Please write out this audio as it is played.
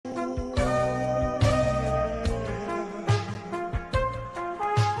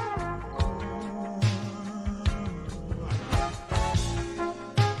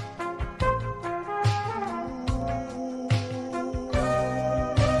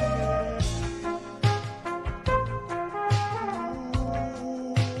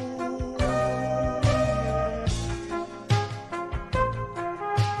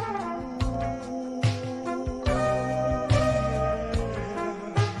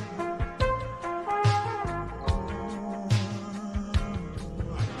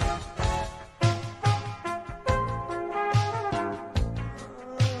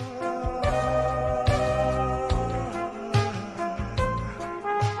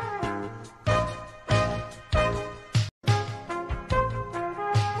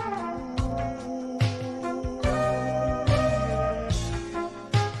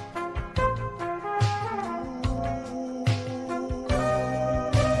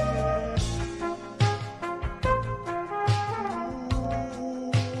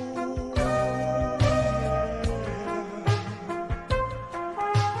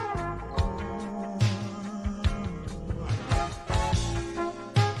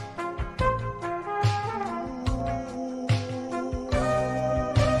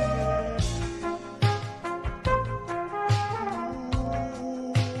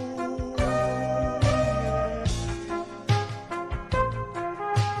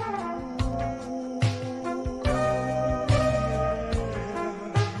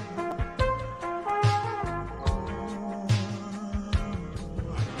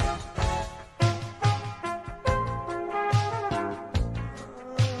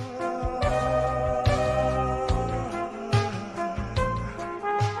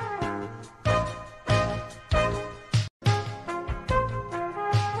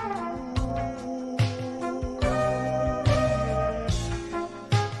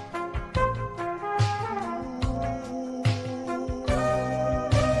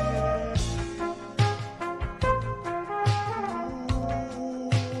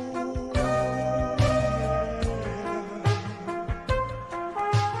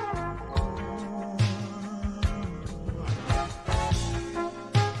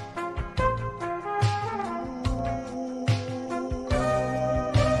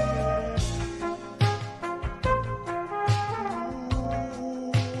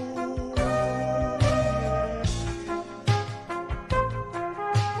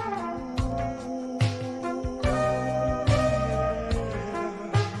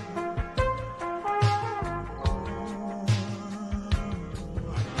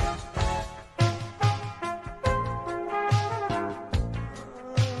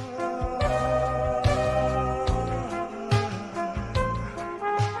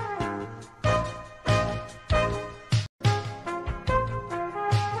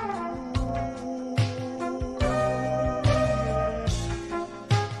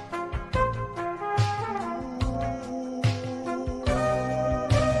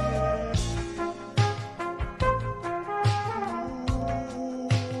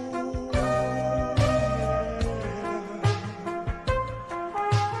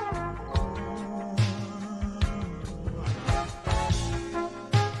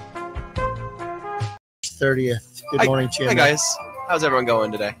30th. Good morning to you. Hi, guys. How's everyone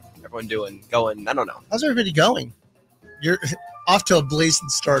going today? Everyone doing? Going? I don't know. How's everybody going? You're off to a blazing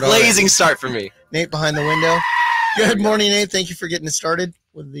start. Blazing start for me. Nate behind the window. Good morning, Nate. Thank you for getting us started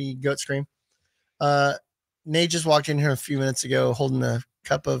with the goat scream. Nate just walked in here a few minutes ago holding a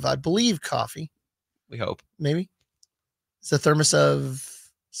cup of, I believe, coffee. We hope. Maybe. It's a thermos of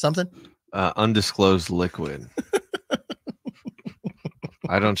something? Undisclosed liquid.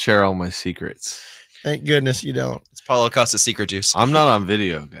 I don't share all my secrets. Thank goodness you don't. It's Paulo Costa's secret juice. I'm not on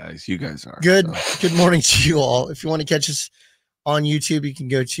video, guys. You guys are. Good. So. Good morning to you all. If you want to catch us on YouTube, you can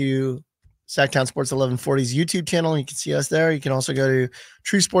go to Sacktown Sports 1140's YouTube channel. You can see us there. You can also go to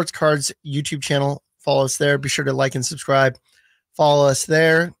True Sports Cards YouTube channel. Follow us there. Be sure to like and subscribe. Follow us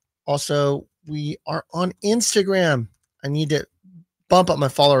there. Also, we are on Instagram. I need to bump up my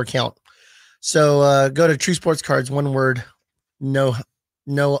follower count. So go to True Sports Cards, one word, no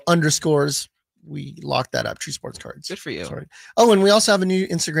underscores. We locked that up. True Sports Cards. Good for you. Sorry. Oh, and we also have a new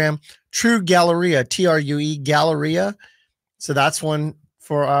Instagram, True Galleria, TRUE Galleria. So that's one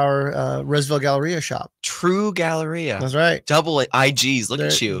for our Roseville Galleria shop. True Galleria. That's right. Double IGs. Look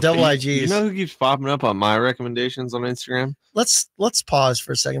at you. Double IGs. You know who keeps popping up on my recommendations on Instagram? Let's pause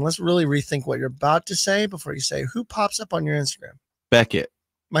for a second. Let's really rethink what you're about to say before you say who pops up on your Instagram. Beckett.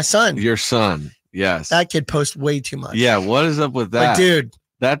 My son. Your son. Yes. That kid posts way too much. Yeah. What is up with that? Like, dude.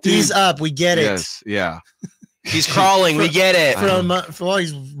 That dude. He's up. We get yes, it. Yeah. He's crawling. We get it. For while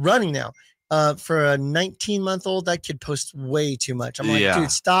he's running now. For a 19-month-old, that kid posts way too much. I'm like,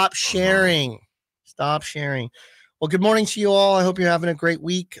 dude, stop sharing. Stop sharing. Well, good morning to you all. I hope you're having a great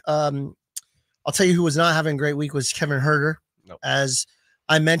week. I'll tell you who was not having a great week was Kevin Herter. Nope. As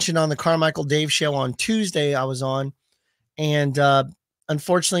I mentioned on the Carmichael Dave show on Tuesday, I was on. And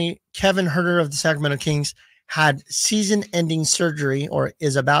unfortunately, Kevin Herter of the Sacramento Kings had season-ending surgery, or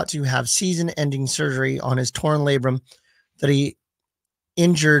is about to have season-ending surgery on his torn labrum that he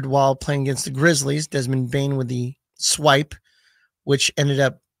injured while playing against the Grizzlies. Desmond Bane with the swipe, which ended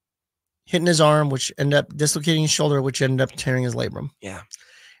up hitting his arm, which ended up dislocating his shoulder, which ended up tearing his labrum. Yeah.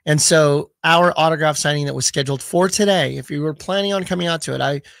 And so our autograph signing that was scheduled for today, if you were planning on coming out to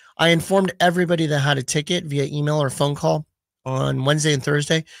it, I informed everybody that had a ticket via email or phone call on Wednesday and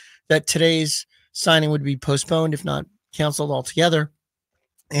Thursday that today's signing would be postponed, if not canceled altogether.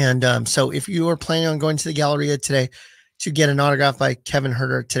 And so if you are planning on going to the Galleria today to get an autograph by Kevin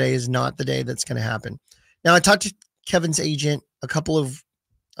Herter, today is not the day that's going to happen. Now, I talked to Kevin's agent a couple of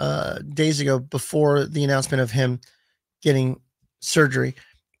days ago before the announcement of him getting surgery.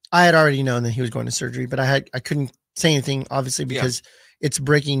 I had already known that he was going to surgery, but I couldn't say anything, obviously, because it's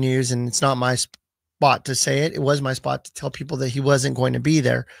breaking news and it's not my spot to say it. It was my spot to tell people that he wasn't going to be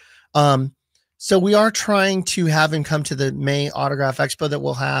there. So we are trying to have him come to the May Autograph Expo that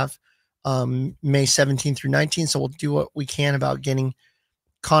we'll have May 17th through 19th. So we'll do what we can about getting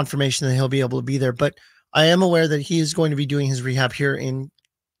confirmation that he'll be able to be there. But I am aware that he is going to be doing his rehab here in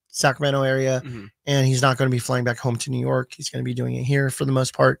Sacramento area, and he's not going to be flying back home to New York. He's going to be doing it here for the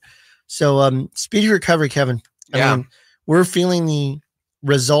most part. So speedy recovery, Kevin. I mean, we're feeling the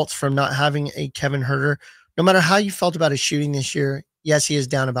results from not having a Kevin Herter. No matter how you felt about his shooting this year, yes, he is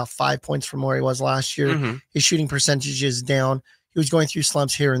down about 5 points from where he was last year. His shooting percentage is down. He was going through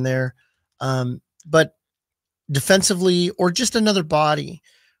slumps here and there. But defensively, or just another body,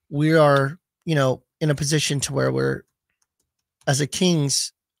 we are, in a position to where we're, as a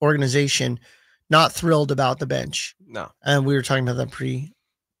Kings organization, not thrilled about the bench. No. And we were talking about that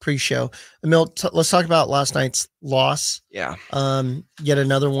pre-show. Emil, let's talk about last night's loss. Yeah. Yet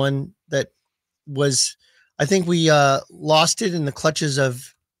another one that was, I think we lost it in the clutches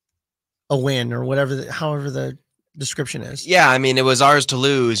of a win, or however the description is. Yeah, I mean, it was ours to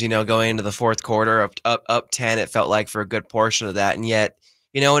lose, going into the fourth quarter up 10. It felt like for a good portion of that. And yet,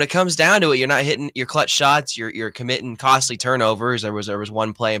 when it comes down to it, you're not hitting your clutch shots. You're committing costly turnovers. There was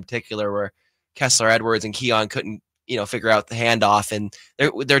one play in particular where Kessler Edwards and Keon couldn't, figure out the handoff, and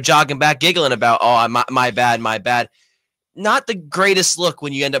they're jogging back, giggling about, my bad. Not the greatest look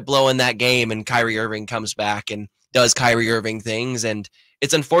when you end up blowing that game and Kyrie Irving comes back and does Kyrie Irving things. And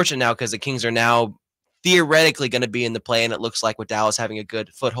it's unfortunate now because the Kings are now theoretically going to be in the play, and it looks like with Dallas having a good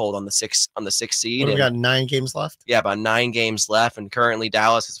foothold on the sixth seed. We got 9 games left. Yeah, about 9 games left, and currently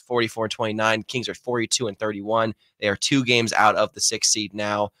Dallas is 44-29. Kings are 42-31. They are 2 games out of the 6th seed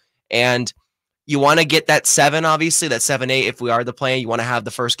now, and you want to get that 7, obviously, that 7-8. If we are the play, you want to have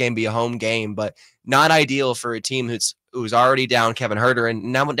the first game be a home game, but not ideal for a team who's already down Kevin Herter and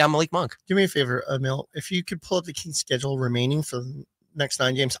now down Malik Monk. Do me a favor, Emil. If you could pull up the Kings schedule remaining for the next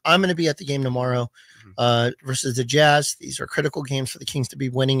 9 games. I'm going to be at the game tomorrow versus the Jazz. These are critical games for the Kings to be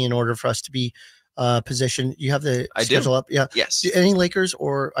winning in order for us to be position. You have the I do. schedule up. Yeah. Yes. Any Lakers,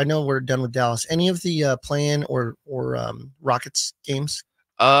 or I know we're done with Dallas. Any of the play-in or Rockets games?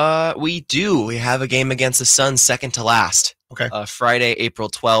 We do. We have a game against the Suns, second to last. Okay. Friday, April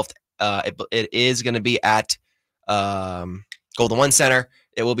 12th. It is going to be at Golden One Center.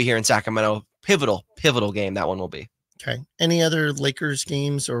 It will be here in Sacramento. Pivotal game. That one will be. Okay. Any other Lakers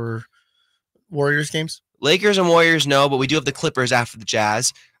games or Warriors games? Lakers and Warriors, no, but we do have the Clippers after the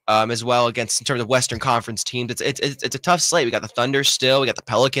Jazz, as well against in terms of Western Conference teams. It's a tough slate. We got the Thunder still, we got the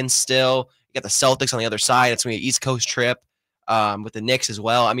Pelicans still, we got the Celtics on the other side. It's going to be an East Coast trip with the Knicks as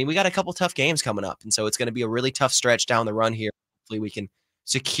well. I mean, we got a couple tough games coming up, and so it's going to be a really tough stretch down the run here. Hopefully, we can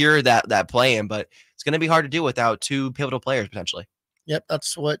secure that play-in, but it's going to be hard to do without two pivotal players potentially. Yep,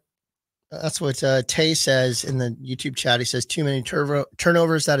 that's what Tay says in the YouTube chat. He says too many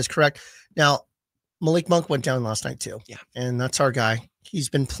turnovers. That is correct. Now, Malik Monk went down last night too. Yeah. And that's our guy. He's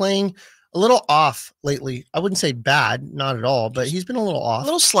been playing a little off lately. I wouldn't say bad, not at all, but he's been a little off. A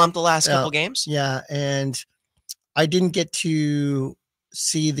little slumped the last couple games. Yeah. And I didn't get to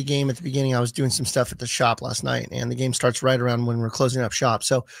see the game at the beginning. I was doing some stuff at the shop last night, and the game starts right around when we're closing up shop.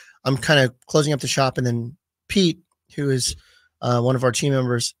 So I'm kind of closing up the shop, and then Pete, who is one of our team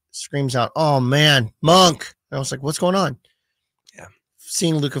members, screams out, "Oh man, Monk." And I was like, "What's going on?" Yeah.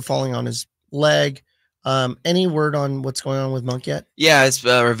 Seeing Luka falling on his leg. Any word on what's going on with Monk yet? Yeah, it's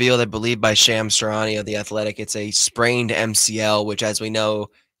revealed, I believe, by Shams Charania of The Athletic. It's a sprained MCL, which, as we know,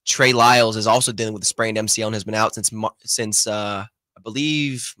 Trey Lyles is also dealing with a sprained MCL and has been out since I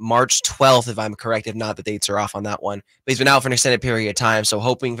believe March 12th, if I'm correct. If not, the dates are off on that one. But he's been out for an extended period of time, so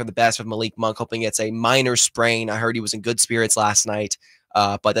hoping for the best with Malik Monk, hoping it's a minor sprain. I heard he was in good spirits last night,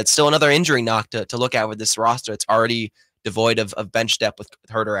 but that's still another injury knock to look at with this roster. It's already devoid of bench depth with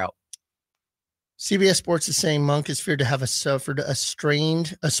Herter out. CBS Sports is saying Monk is feared to have suffered a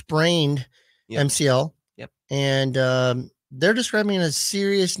sprained Yep. MCL. Yep. And they're describing a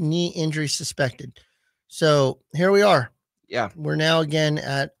serious knee injury suspected. So here we are. Yeah. We're now again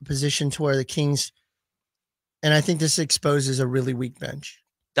at a position to where the Kings, and I think this exposes a really weak bench.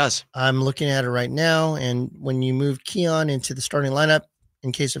 Does. I'm looking at it right now, and when you move Keon into the starting lineup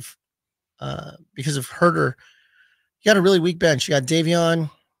in case of because of Herter, you got a really weak bench. You got Davion,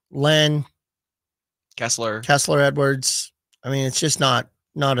 Len, Kessler, Edwards. I mean, it's just not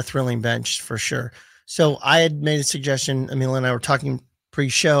a thrilling bench for sure. So I had made a suggestion. Emil and I were talking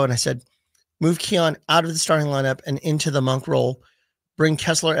pre-show, and I said, move Keon out of the starting lineup and into the Monk role. Bring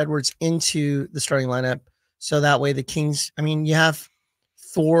Kessler Edwards into the starting lineup. So that way the Kings, I mean, you have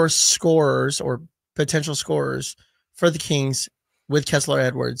 4 scorers or potential scorers for the Kings with Kessler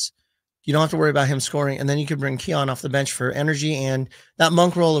Edwards. You don't have to worry about him scoring. And then you can bring Keon off the bench for energy and that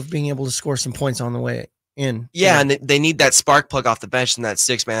Monk role of being able to score some points on the way in. Yeah, and they need that spark plug off the bench in that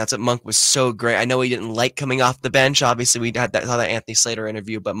 6 man. That's what Monk was so great. I know he didn't like coming off the bench. Obviously, we saw that Anthony Slater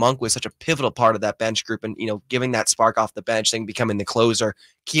interview, but Monk was such a pivotal part of that bench group, and giving that spark off the bench, then becoming the closer.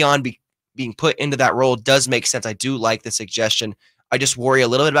 Keon being put into that role does make sense. I do like the suggestion. I just worry a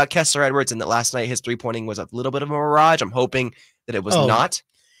little bit about Kessler Edwards, and that last night his 3-pointing was a little bit of a mirage. I'm hoping that it was not.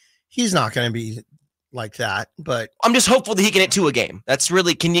 He's not going to be like that, but I'm just hopeful that he can hit 2 a game. That's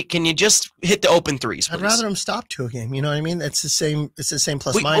really can you just hit the open threes, please? I'd rather him stop 2 a game. You know what I mean? It's the same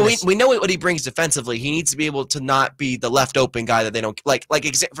plus minus. We know what he brings defensively. He needs to be able to not be the left open guy that they don't like.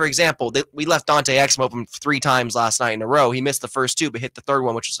 For example, we left Dante Exum open 3 times last night in a row. He missed the first 2, but hit the third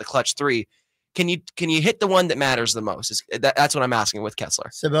one, which was the clutch 3. Can you hit the one that matters the most? That's what I'm asking with Kessler.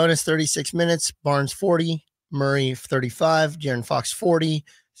 Sabonis 36 minutes, Barnes 40, Murray 35, De'Aaron Fox 40.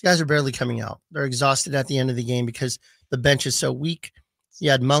 These guys are barely coming out. They're exhausted at the end of the game because the bench is so weak.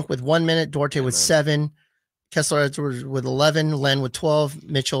 You had Monk with 1 minute, Duarte with 7, Kessler Edwards with 11, Len with 12,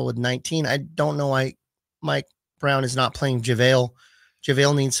 Mitchell with 19. I don't know why Mike Brown is not playing JaVale.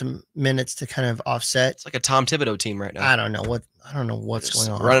 JaVale needs some minutes to kind of offset. It's like a Tom Thibodeau team right now. I don't know what's Just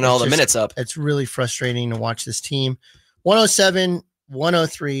going on. Running all the minutes up. It's really frustrating to watch this team.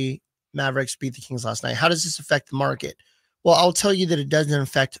 107-103 Mavericks beat the Kings last night. How does this affect the market? Well, I'll tell you that it doesn't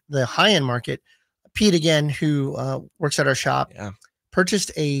affect the high-end market. Pete, again, who works at our shop,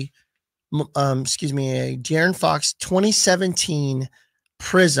 purchased a De'Aaron Fox 2017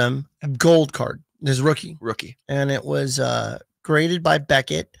 Prism gold card, his rookie. And it was graded by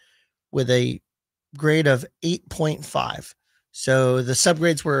Beckett with a grade of 8.5. So the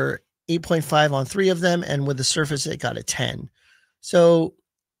subgrades were 8.5 on 3 of them, and with the Surface, it got a 10. So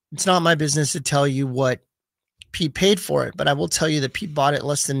it's not my business to tell you what Pete paid for it, but I will tell you that Pete bought it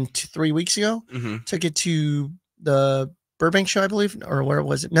less than 3 weeks ago. Took it to the Burbank show, I believe, or where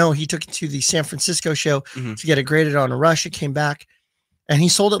was it? No, he took it to the San Francisco show to get it graded on a rush. It came back, And he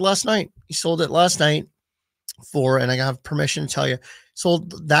sold it last night. He sold it last night for, and I have permission to tell you,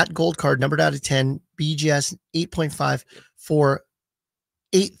 sold that gold card numbered out of 10, BGS 8.5 for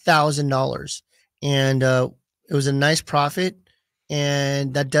 $8,000. And it was a nice profit.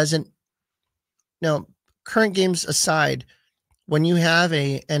 And that doesn't, now, current games aside, when you have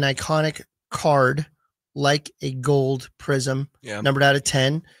an iconic card like a gold prism numbered out of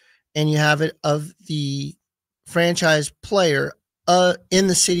 10, and you have it of the franchise player in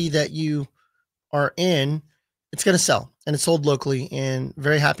the city that you are in, it's going to sell. And it's sold locally. And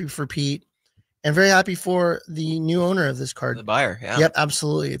very happy for Pete and very happy for the new owner of this card. The buyer. Yeah. Yep,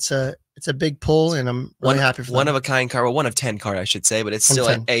 absolutely. It's a big pull, and I'm really happy for one them. of a kind card. Well, one of 10 card, I should say, but it's One of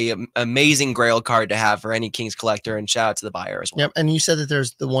still a amazing Grail card to have for any Kings collector. And shout out to the buyer as well. Yep. And you said that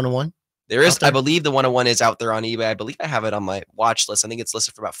there's the 101. There is, out there? I believe the 101 is out there on eBay. I believe I have it on my watch list. I think it's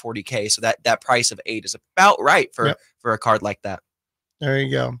listed for about 40K. So that price of 8 is about right for a card like that. There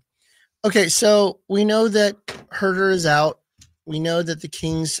you go. Okay, so we know that Herter is out. We know that the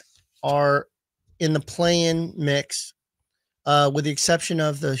Kings are in the play-in mix, with the exception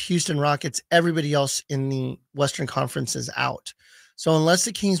of the Houston Rockets. Everybody else in the Western Conference is out. So unless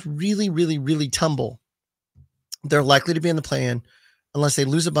the Kings really, really, really tumble, they're likely to be in the play-in unless they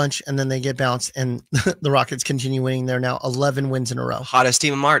lose a bunch and then they get bounced and the Rockets continue winning. They're now 11 wins in a row. Hottest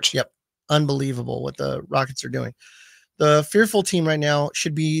team in March. Yep. Unbelievable what the Rockets are doing. The fearful team right now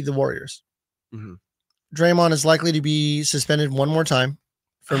should be the Warriors. Mm-hmm. Draymond is likely to be suspended one more time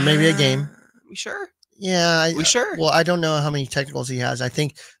for maybe a game. We sure? Yeah. We sure? Well, I don't know how many technicals he has. I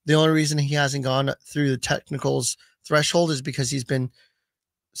think the only reason he hasn't gone through the technicals threshold is because he's been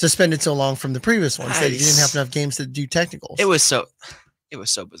suspended so long from the previous ones that he didn't have enough games to do technicals. It was so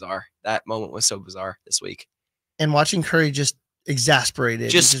bizarre. That moment was so bizarre this week. And watching Curry just exasperated,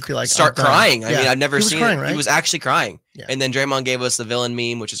 just be like, start crying. I mean, I've never seen crying, it. Right? He was actually crying. Yeah. And then Draymond gave us the villain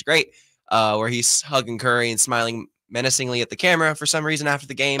meme, which is great, where he's hugging Curry and smiling menacingly at the camera for some reason after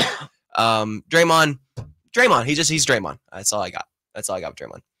the game. Draymond, he's Draymond. That's all I got. That's all I got with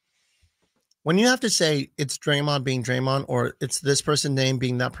Draymond. When you have to say it's Draymond being Draymond or it's this person's name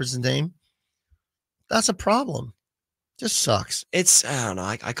being that person's name, that's a problem. Just sucks. It's, I don't know.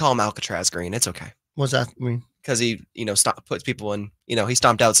 I call him Alcatraz Green. It's okay. What's that mean? Because he, puts people in, he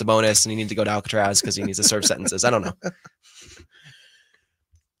stomped out Sabonis and he needs to go to Alcatraz because he needs to serve sentences. I don't know.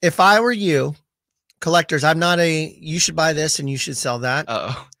 If I were you, collectors, I'm not you should buy this and you should sell that.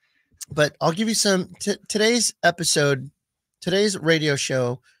 Uh-oh. But I'll give you some, today's episode, today's radio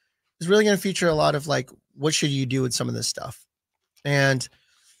show is really going to feature a lot of like, what should you do with some of this stuff? And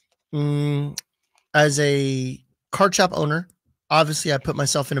as a card shop owner, obviously I put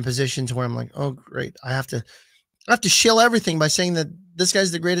myself in a position to where I'm like, oh, great. I have to shill everything by saying that this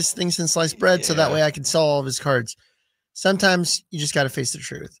guy's the greatest thing since sliced bread. So that way I can sell all of his cards. Sometimes you just got to face the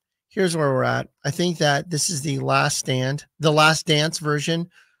truth. Here's where we're at. I think that this is the last dance version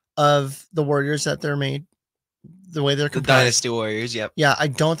of the Warriors that they're made, the way they're The comprised. Dynasty Warriors. Yep. Yeah. I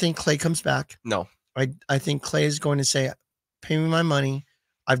don't think Clay comes back. No. I think Clay is going to say, pay me my money.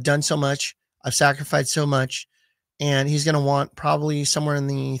 I've done so much. I've sacrificed so much. And he's going to want probably somewhere in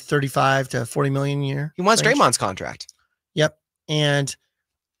the 35 to 40 million a year. He wants range. Draymond's contract. Yep. And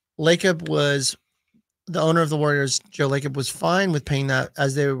Lacob was the owner of the Warriors. Joe Lacob was fine with paying that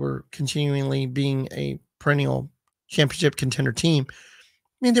as they were continually being a perennial championship contender team. I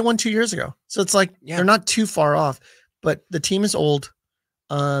mean, they won 2 years ago. So it's like, they're not too far off, but the team is old.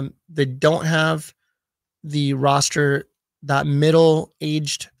 They don't have the roster, that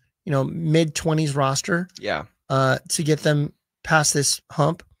middle-aged, mid-20s roster. Yeah. To get them past this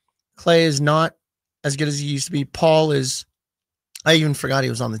hump. Clay is not as good as he used to be. Paul is, I even forgot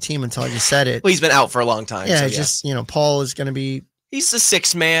he was on the team until I just said it. Well, he's been out for a long time. Yeah, so it's just, Paul is going to be. He's the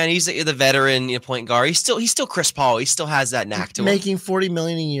sixth man. He's the veteran point guard. He's still Chris Paul. He still has that knack to him. Making $40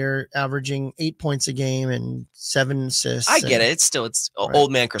 million a year, averaging 8 points a game and 7 assists. I get it. It's right.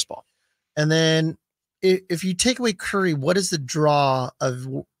 Old man Chris Paul. And then if you take away Curry, what is the draw of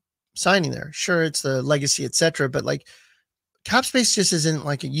signing there? Sure, it's the legacy, etc. But like cap space just isn't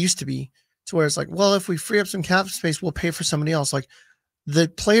like it used to be, to where it's like, well, if we free up some cap space, we'll pay for somebody else. Like the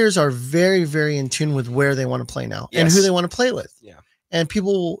players are very, very in tune with where they want to play now and who they want to play with. Yeah. And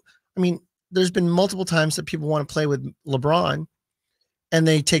people, there's been multiple times that people want to play with LeBron and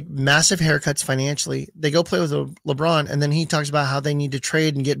they take massive haircuts financially. They go play with LeBron and then he talks about how they need to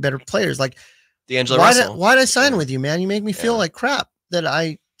trade and get better players. Like D'Angelo Russell. Why did I sign with you, man? You make me feel like crap that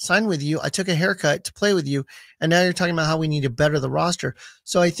I signed with you. I took a haircut to play with you. And now you're talking about how we need to better the roster.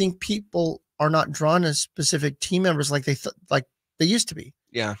 So I think people are not drawn to specific team members like they used to be.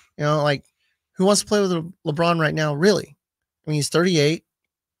 Yeah. Like who wants to play with LeBron right now? Really? mean, he's 38.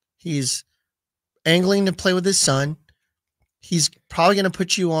 He's angling to play with his son. He's probably going to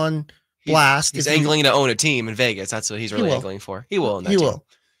put you on blast. He's if you- angling to own a team in Vegas. That's what he's really will. angling for. He will own that He team. will.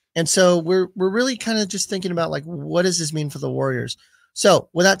 And so we're really kind of just thinking about like, what does this mean for the Warriors? So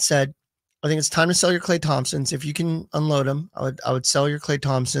with that said, I think it's time to sell your Klay Thompsons. If you can unload them, I would sell your Klay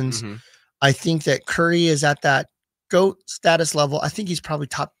Thompsons. Mhm. I think that Curry is at that GOAT status level. I think he's probably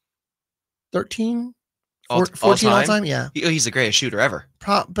top 13, 14 all time. Yeah. He's the greatest shooter ever.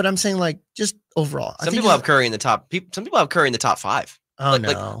 But I'm saying like just overall. Some people have Curry in the top. Some people have Curry in the top 5. Oh like,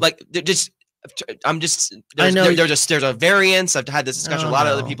 no. like they're just. I'm just. I know There's a variance. I've had this discussion with a lot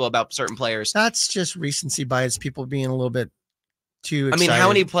of other no. people about certain players. That's just recency bias. People being a little bit too I excited. mean, how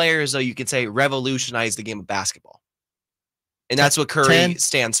many players though you could say revolutionized the game of basketball? And that's what Curry 10?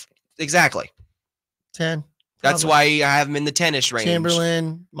 stands for. Exactly. 10. That's Probably. why I have him in the 10ish range.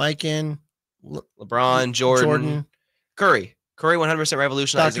 Chamberlain, Mikan, LeBron, Jordan, Curry 100%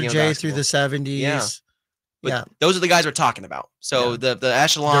 revolutionized the Dr. game J of through basketball. the 70s. Yeah. But Yeah. those are the guys we're talking about. So Yeah. the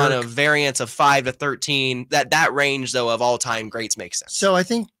echelon Dirk. of variance of 5 to 13, that range though of all time greats makes sense. So I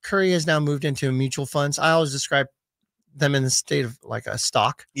think Curry has now moved into mutual funds. I always describe them in the state of like a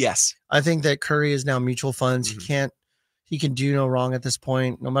stock. Yes. I think that Curry is now mutual funds. Mhm. He can do no wrong at this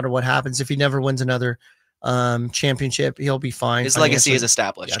point, no matter what happens. If he never wins another championship, he'll be fine. His legacy is financially.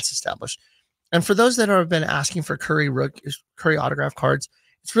 established. Yeah, it's established. And for those that have been asking for Curry autograph cards,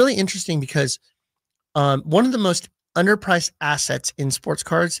 it's really interesting because one of the most underpriced assets in sports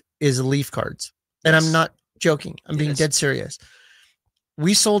cards is Leaf cards. And Yes. I'm not joking. I'm being Yes. dead serious.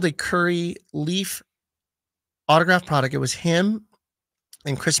 We sold a Curry Leaf autograph product. It was him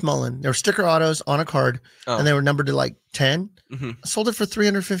and Chris Mullin. They were sticker autos on a card, Oh. and they were numbered to like 10. Mhm. I sold it for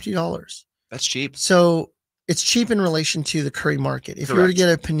 $350. That's cheap. So it's cheap in relation to the Curry market. If you were to Correct. get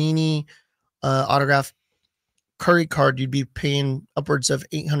a Panini autograph Curry card, you'd be paying upwards of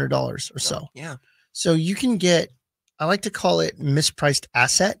 $800 or so. Yeah. So you can get, I like to call it mispriced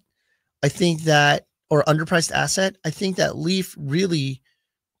asset. I think that, or underpriced asset. I think that Leaf really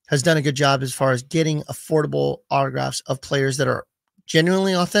has done a good job as far as getting affordable autographs of players that are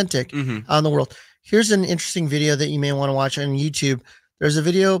genuinely authentic hmm out in the world. Here's an interesting video that you may want to watch on YouTube. There's a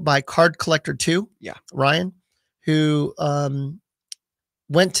video by Card Collector 2, Yeah. Ryan, who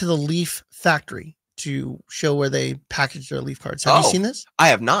went to the Leaf factory to show where they package their Leaf cards. Have you Oh. seen this? I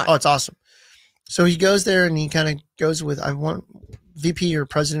have not. Oh, it's awesome. So he goes there and he kind of goes with, I want VP or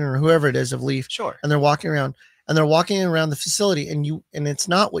president or whoever it is of Leaf, Sure. and they're walking around the facility, and it's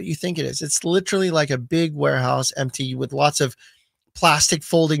not what you think it is. It's literally like a big warehouse empty with lots of plastic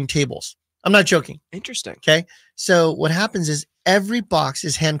folding tables. I'm not joking. Interesting. Okay. So what happens is every box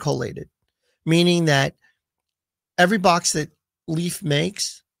is hand collated, meaning that every box that Leaf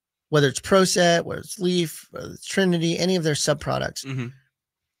makes, whether it's Pro Set, whether it's Leaf, whether it's Trinity, any of their subproducts, hmm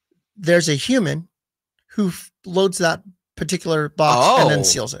there's a human who loads that particular box and then Oh.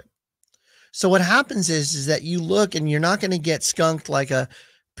 seals it. So what happens is that you look and you're not going to get skunked like a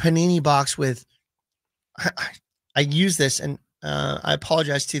Panini box with, I use this, and I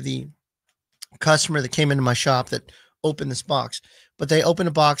apologize to the customer that came into my shop that opened this box, but they opened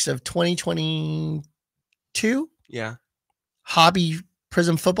a box of 2022 Yeah. Hobby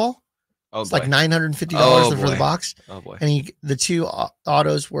Prism football. Oh, It's boy. like $950 Oh, for the boy. box. Oh, boy. And the two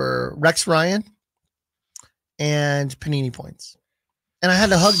autos were Rex Ryan and Panini points. And I had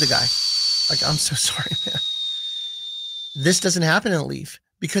to hug the guy. Like, I'm so sorry, man. This doesn't happen in Leaf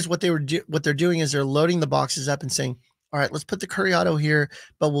because what they're doing is they're loading the boxes up and saying, all right, let's put the Curry auto here,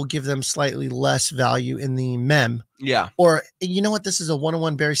 but we'll give them slightly less value in the mem. Yeah. Or, you know what? This is a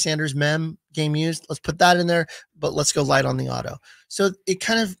 101 Barry Sanders mem game used. Let's put that in there, but let's go light on the auto. So it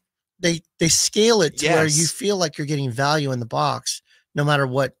kind of, they scale it to where you Yes. feel like you're getting value in the box, no matter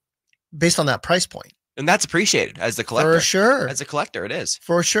what, based on that price point. And that's appreciated as the collector. For sure. As a collector, it is.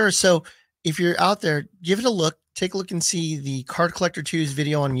 For sure. So if you're out there, give it a look. Take a look and see the Card Collector 2's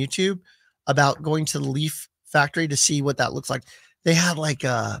video on YouTube about going to the Leaf factory to see what that looks like. They had like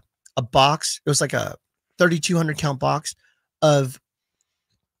a box. It was like a 3,200 count box of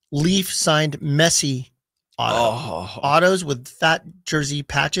Leaf signed Messi autos with fat jersey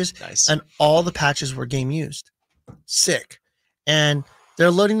patches, Nice. and all the patches were game used. Sick. And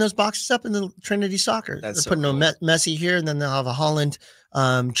they're loading those boxes up in the Trinity Soccer. That's They're so putting cool. a Messi here, and then they'll have a Holland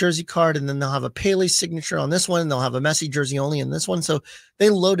jersey card, and then they'll have a Pele signature on this one, and they'll have a Messi jersey only in this one. So they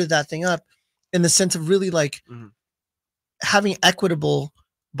loaded that thing up in the sense of really like Mhm. having equitable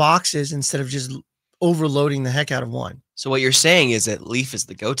boxes instead of just overloading the heck out of one. So what you're saying is that Leaf is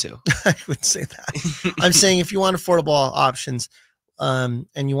the go-to. I would say that. I'm saying if you want affordable options and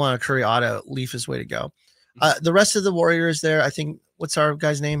you want a Curry auto, Leaf is the way to go. The rest of the Warriors there, I think, what's our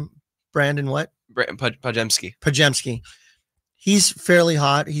guy's name? Brandon what? Pajemski. Pajemski. He's fairly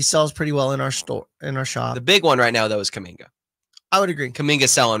hot. He sells pretty well in our shop. The big one right now, though, is Kaminga. I would agree.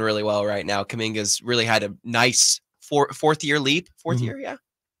 Kaminga's selling really well right now. Kaminga's really had a nice fourth year leap. Fourth year, yeah.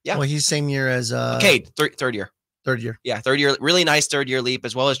 Yeah. Well, he's same year as Cade, third year. Third year. Yeah, third year. Really nice third year leap,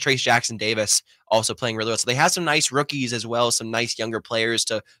 as well as Trace Jackson Davis also playing really well. So they have some nice rookies as well, some nice younger players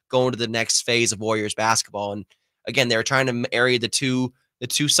to go into the next phase of Warriors basketball. And again, they're trying to marry the two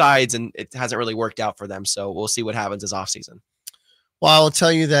sides, and it hasn't really worked out for them. So we'll see what happens this offseason. Well, I will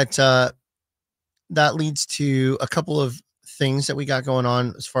tell you that that leads to a couple of things that we got going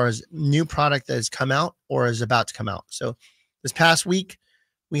on as far as new product that has come out or is about to come out. So this past week,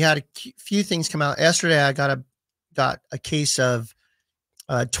 we had a few things come out. Yesterday, I got a case of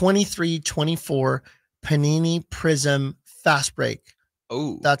 23-24 Panini Prism Fast Break.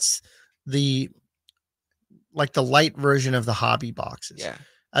 Oh, That's the light version of the hobby boxes. yeah.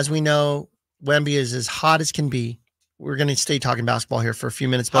 As we know, Wemby is as hot as can be. We're going to stay talking basketball here for a few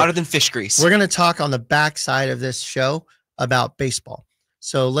minutes. But Hotter than fish grease. we're going to talk on the back side of this show about baseball.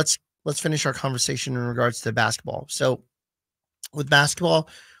 So let's finish our conversation in regards to basketball. So with basketball,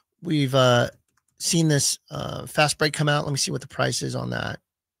 we've seen this fast break come out. Let me see what the price is on that.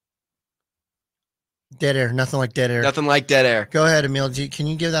 Dead air. Nothing like dead air. Nothing like dead air. Go ahead, Emil. Can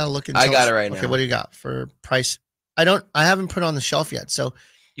you give that a look? And I tell got us- it right Okay, now. what do you got for price? I haven't put it on the shelf yet. So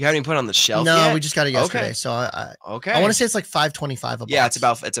You haven't even put it on the shelf no, yet? we just got it yesterday. Okay. So I Okay. want to say it's like $5.25 a box. Yeah, it's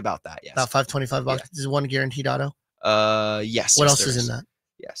about that. Yes. about $5.25. Is one guaranteed auto? Yes. What yes, else there is in that?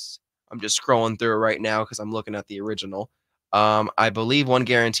 Yes. I'm just scrolling through it right now because I'm looking at the original. I believe one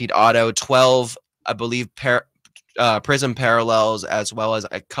guaranteed auto, 12, I believe Prism parallels, as well as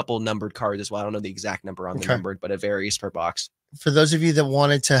a couple numbered cards as well. I don't know the exact number on the Okay. numbered, but it varies per box. For those of you that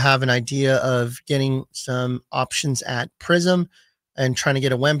wanted to have an idea of getting some options at Prism and trying to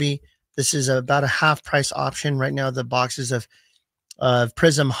get a Wemby, this is about a half price option. Right now, the boxes of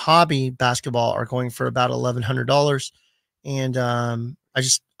Prism Hobby basketball are going for about $1,100. And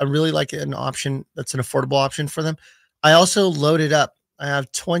I really like an option that's an affordable option for them. I also loaded up. I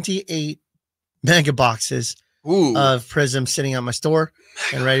have 28 mega boxes Ooh. of Prism sitting at my store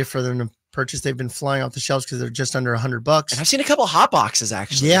and ready for them to purchase. They've been flying off the shelves because they're just under $100. and I've seen a couple hot boxes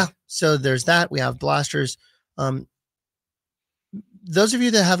actually. Yeah. So there's that. We have blasters. Those of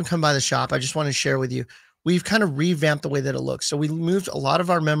you that haven't come by the shop, I just want to share with you, we've kind of revamped the way that it looks. So we moved a lot of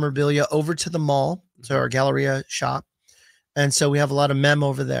our memorabilia over to the mall, to our Galleria shop. And so we have a lot of mem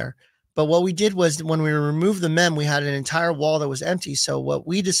over there. But what we did was when we removed the mem, we had an entire wall that was empty. So what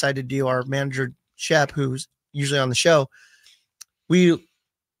we decided to do, our manager, Shep, who's usually on the show, we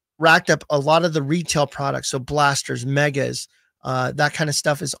racked up a lot of the retail products. So blasters, megas, that kind of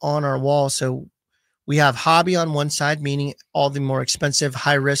stuff is on our wall. So we have hobby on one side, meaning all the more expensive,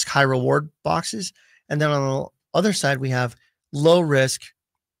 high risk, high reward boxes. And then on the other side, we have low risk,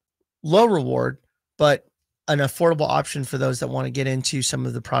 low reward, but an affordable option for those that want to get into some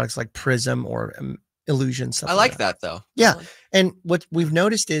of the products like Prism or Illusion. Stuff I like that though. Yeah. And what we've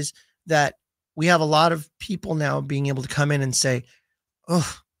noticed is that we have a lot of people now being able to come in and say,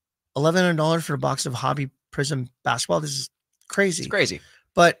 oh, $1,100 for a box of hobby Prism basketball. This is crazy. It's crazy.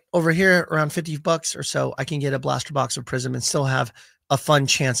 But over here, around $50 or so, I can get a blaster box of Prism and still have a fun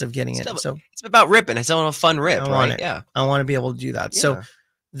chance of getting it. Still- So It's about ripping. It's still a fun rip, I want right? it. Yeah. I want to be able to do that. So Yeah.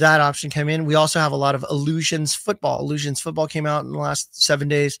 that option came in. We also have a lot of Illusions football. Illusions football came out in the last 7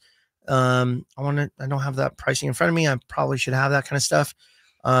 days. I don't have that pricing in front of me. I probably should have that kind of stuff.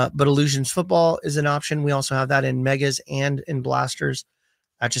 But Illusions football is an option. We also have that in megas and in blasters.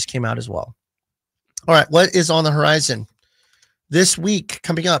 That just came out as well. All right. What is on the horizon this week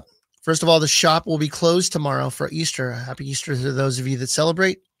coming up? First of all, the shop will be closed tomorrow for Easter. Happy Easter to those of you that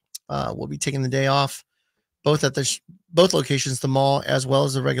celebrate. We'll be taking the day off, both at both locations, the mall as well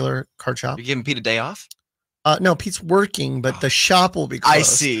as the regular card shop. You're giving Pete a day off? No, Pete's working, but the shop will be closed. I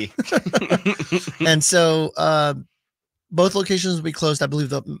see. And so both locations will be closed. I believe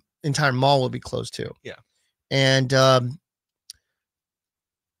the entire mall will be closed too. Yeah. And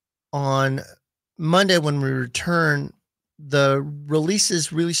on Monday, when we return, the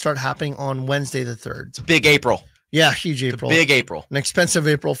releases really start happening on Wednesday the 3rd. It's a big April. Yeah, huge It's a April. big April. An expensive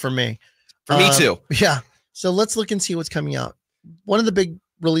April for me. For me too. Yeah. So let's look and see what's coming out. One of the big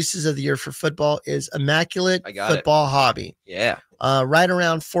releases of the year for football is Immaculate I got it. Football Hobby. Yeah. Right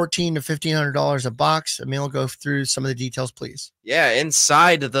around $1,400 to $1,500 a box. Emil, go through some of the details, please. Yeah.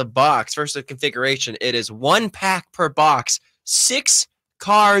 Inside the box, first the configuration, it is 1 pack per box, 6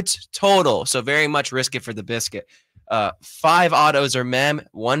 cards total. So very much risk it for the biscuit. 5 autos or mem,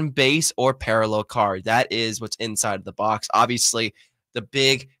 1 base or parallel card. That is what's inside of the box. Obviously, the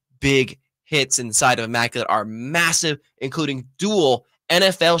big hits inside of Immaculate are massive, including dual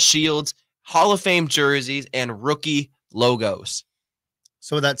NFL shields, Hall of Fame jerseys, and rookie logos.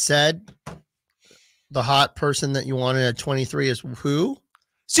 So with that said, the hot person that you wanted at 23 is who?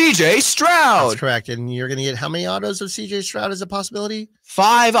 CJ Stroud. That's correct. And you're going to get how many autos of CJ Stroud as a possibility?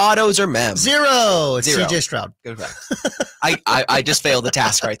 5 autos or mem. 0. It's 0. CJ Stroud. Good fact. I just failed the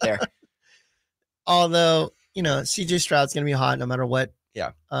task right there. Although, you know, CJ Stroud's going to be hot no matter what.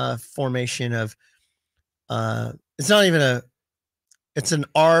 Yeah. Formation of it's not even it's an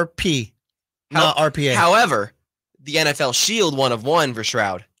RP, not RPA. However, the NFL Shield 1 of 1 for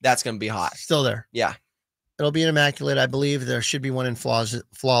Stroud, that's going to be hot. Still there. Yeah. It'll be an Immaculate. I believe there should be one in Flawless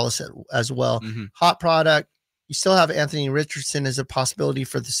as well. Mm-hmm. Hot product. You still have Anthony Richardson as a possibility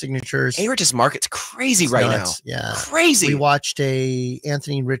for the signatures. A-Rich's market's crazy right nuts. now. Yeah. Crazy. We watched a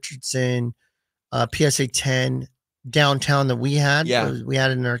Anthony Richardson PSA 10 downtown that we had. Yeah. We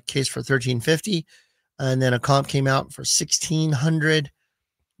had it in our case for $1,350. And then a comp came out for $1,600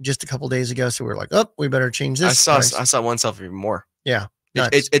 just a couple days ago. So we were like, oh, we better change this. I saw one sell for even more. Yeah. My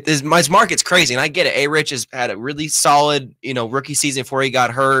market's crazy, and I get it. A-Rich has had a really solid, rookie season before he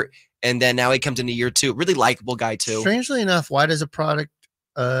got hurt, and then now he comes into year 2. Really likable guy too. Strangely enough, why does a player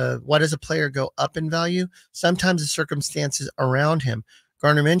go up in value? Sometimes the circumstances around him.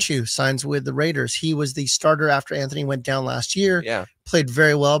 Gardner Minshew signs with the Raiders. He was the starter after Anthony went down last year. Yeah, played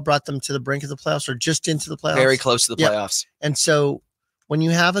very well, brought them to the brink of the playoffs or just into the playoffs. Very close to the playoffs. And so when you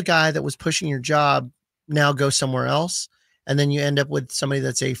have a guy that was pushing your job now go somewhere else, and then you end up with somebody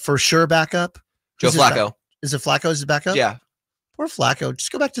that's a for sure backup. Joe Flacco. Is it Flacco as a backup? Yeah. Poor Flacco.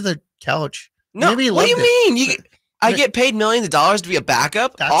 Just go back to the couch. No, what do you mean? I get paid millions of dollars to be a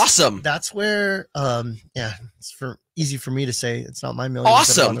backup? Awesome. That's where, it's easy for me to say. It's not my millions.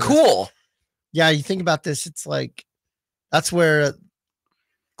 Awesome. Cool. Yeah, you think about this. It's like, that's where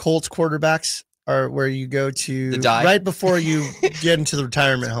Colts quarterbacks are, where you go to right before you get into the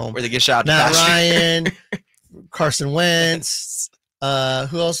retirement home. Where they get shot. Matt Ryan, Carson Wentz. Who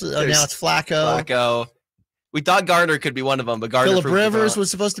else? Now it's Flacco. We thought Gardner could be one of them, but Gardner. Phillip Rivers was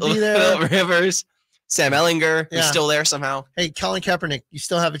supposed to be there. Phillip Rivers. Sam Ellinger is still there somehow. Hey, Colin Kaepernick, you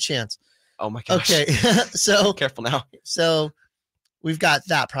still have a chance. Oh my gosh. Okay. So careful now. So we've got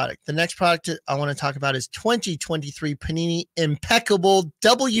that product. The next product I want to talk about is 2023 Panini Impeccable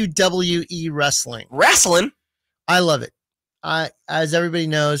WWE Wrestling. Wrestling? I love it. As everybody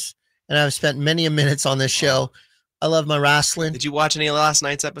knows, and I've spent many minutes on this show, I love my wrestling. Did you watch any of last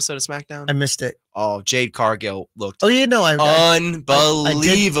night's episode of SmackDown? I missed it. Oh, Jade Cargill looked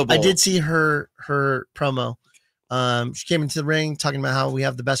unbelievable. I did see her promo. She came into the ring talking about how we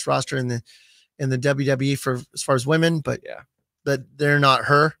have the best roster in the WWE for as far as women, but they're not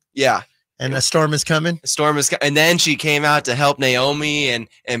her. Yeah. And a storm is coming. And then she came out to help Naomi and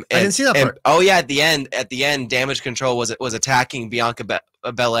I didn't see that part. Oh yeah, at the end, Damage Control was attacking Bianca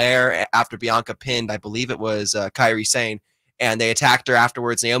Belair after Bianca pinned, I believe it was Kairi Sane, and they attacked her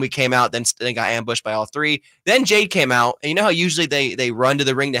afterwards. Naomi came out, then they got ambushed by all 3. Then Jade came out, and you know how usually they run to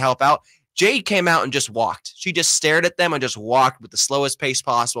the ring to help out. Jade came out and just walked. She just stared at them and just walked with the slowest pace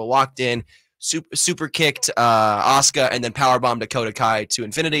possible. Walked in. Super kicked Asuka and then powerbombed Dakota Kai to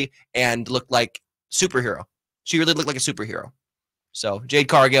infinity and looked like superhero. She really looked like a superhero. So Jade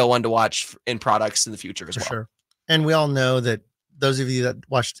Cargill, one to watch in products in the future as well. Sure. And we all know that those of you that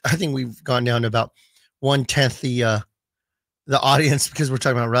watched, I think we've gone down to about 1/10 the audience because we're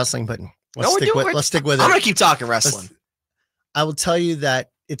talking about wrestling. But let's stick with it. I'm gonna keep talking wrestling. I will tell you that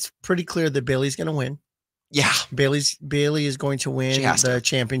it's pretty clear that Bayley's going to win. Yeah, Bayley is going to win the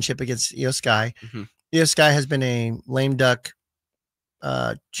championship against Io Sky. Mm-hmm. Io Sky has been a lame duck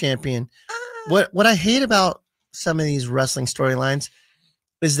champion. What I hate about some of these wrestling storylines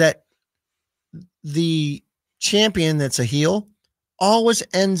is that the champion that's a heel always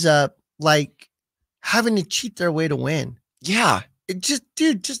ends up like having to cheat their way to win. Yeah, just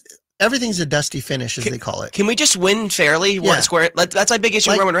everything's a dusty finish, as they call it. Can we just win fairly? Yeah. Square. That's my big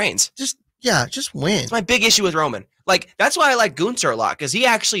issue with Roman Reigns. Just win. It's my big issue with Roman. Like, that's why I like Gunther a lot, because he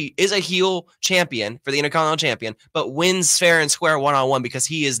actually is a heel champion for the Intercontinental Champion, but wins fair and square one-on-one because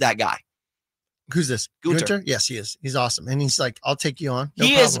he is that guy. Who's this? Gunther? Yes, he is. He's awesome. And he's like, I'll take you on.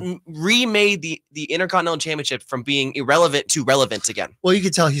 He has remade the Intercontinental Championship from being irrelevant to relevant again. Well, you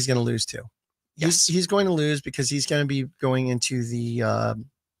could tell he's going to lose too. Yes. He's going to lose because he's going to be going into the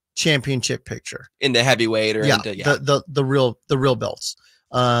championship picture. In the heavyweight or the real belts.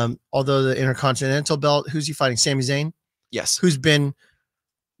 Although the Intercontinental belt, who's he fighting? Sami Zayn? Yes.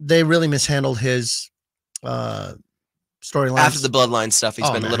 They really mishandled his storylines. After the bloodline stuff, he's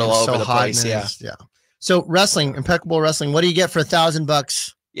been a little over the place. Yeah. Yeah. So wrestling, Impeccable Wrestling. What do you get for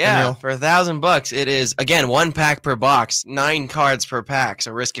 $1,000? Yeah, Emil? for $1,000, it is again 1 pack per box, 9 cards per pack.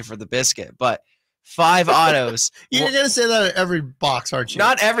 So risky for the biscuit, but 5 autos. You're gonna say that at every box, aren't you?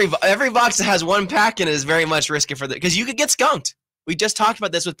 Not every box that has 1 pack in it is very much risky for the because you could get skunked. We just talked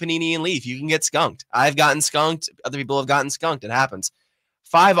about this with Panini and Leaf. You can get skunked. I've gotten skunked. Other people have gotten skunked. It happens.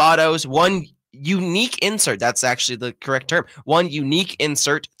 5 autos, 1 unique insert. That's actually the correct term. 1 unique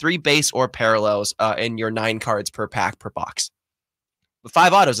insert, 3 base or parallels in your 9 cards per pack per box. But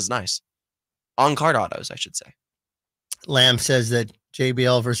 5 autos is nice. On card autos, I should say. Lamb says that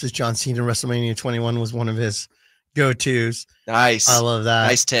JBL versus John Cena WrestleMania 21 was one of his go-tos. Nice. I love that.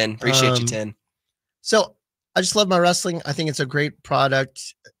 Nice, Tin. Appreciate you, Tin. So I just love my wrestling. I think it's a great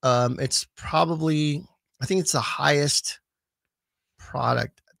product. It's probably, I think it's the highest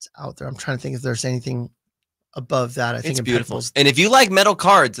product that's out there. I'm trying to think if there's anything above that. I think It's beautiful. Impeccable's- And if you like metal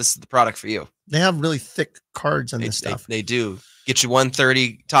cards, this is the product for you. They have really thick cards on this stuff. They do. Get you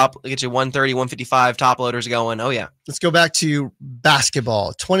 130 top, get you 130, 155 top loaders going. Oh, yeah. Let's go back to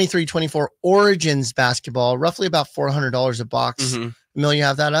basketball. 23-24 Origins basketball, roughly about $400 a box. Mhm. Emil, you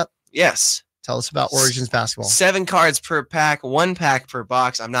have that up? Yes. Tell us about Origins basketball. 7 cards per pack, 1 pack per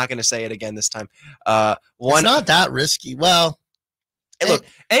box. I'm not going to say it again this time. It's One. not that risky. Well, Hey, look,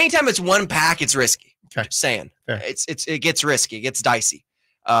 anytime it's 1 pack, it's risky. Okay. Just saying. Fair. It gets risky. It gets dicey.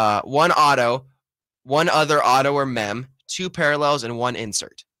 1 auto, 1 other auto or mem, 2 parallels, and 1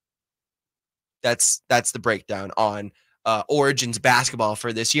 insert. That's the breakdown on Origins basketball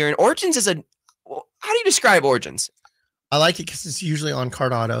for this year. And Origins is how do you describe Origins? I like it because it's usually on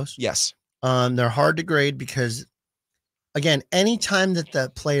card autos. Yes. They're hard to grade because, again, anytime that the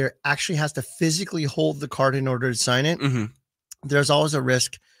player actually has to physically hold the card in order to sign it, Mm-hmm. there's always a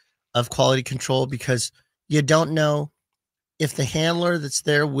risk of quality control because you don't know if the handler that's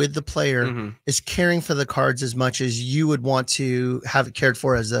there with the player Mm-hmm. is caring for the cards as much as you would want to have it cared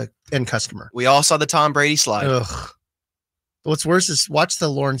for as a end customer. We all saw the Tom Brady slide. Ugh. What's worse is watch the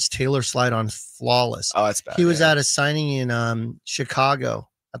Lawrence Taylor slide on Flawless. Oh, that's bad. He was yeah. at a signing in Chicago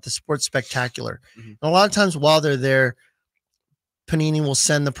at the Sports Spectacular. Mhm. And a lot of times while they're there, Panini will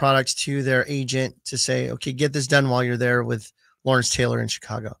send the products to their agent to say, okay, get this done while you're there with Lawrence Taylor in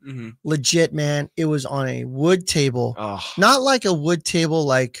Chicago. Mhm. Legit, man. It was on a wood table, Oh, not like a wood table,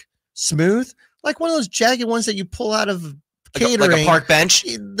 like smooth, like one of those jagged ones that you pull out of catering. like a park bench.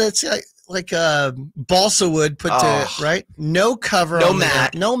 That's like a balsa wood put Oh. to right. No cover, No on the mat.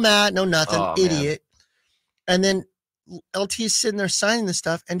 back, no mat, no nothing. Oh, man. Idiot. And then LT is sitting there signing this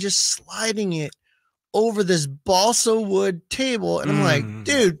stuff and just sliding it over this balsa wood table, and I'm like, Mm.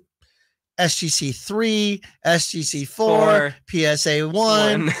 dude, SGC 3, SGC 4, PSA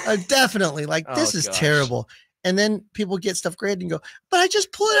 1, definitely. Like, Oh, this is gosh. terrible. And then people get stuff graded and go, but I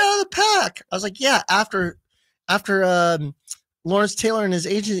just pulled it out of the pack. I was like, yeah, after Lawrence Taylor and his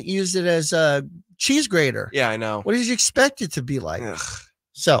agent used it as a cheese grater. Yeah, I know. What did you expect it to be like? Ugh.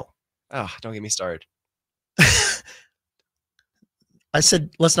 So Oh, don't get me started. I said,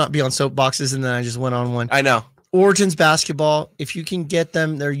 let's not be on soapboxes. And then I just went on one. I know. Origins basketball, if you can get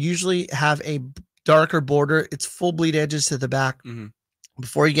them, they usually have a darker border. It's full bleed edges to the back Mhm.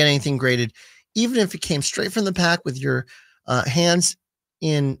 before you get anything graded. Even if it came straight from the pack with your hands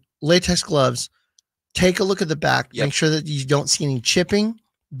in latex gloves, take a look at the back. Yep. Make sure that you don't see any chipping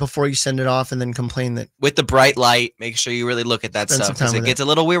before you send it off and then complain that. With the bright light, make sure you really look at that Spend some stuff because time it with gets a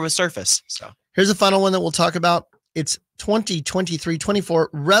little weird with surface. So Here's the final one that we'll talk about. It's 2023-24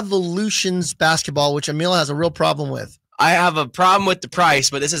 Revolutions basketball, which Emil has a real problem with. I have a problem with the price,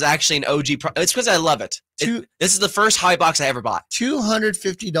 but this is actually an OG. It's because I love it. This is the first high box I ever bought.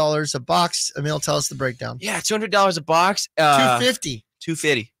 $250 a box. Emil, tell us the breakdown. Yeah, $200 a box. $250.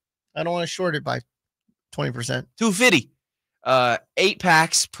 $250. I don't want to short it by 20%. $250. 8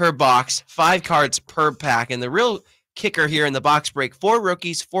 packs per box, 5 cards per pack. And the real kicker here in the box break: 4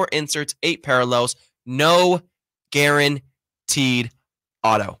 rookies, 4 inserts, 8 parallels, no guaranteed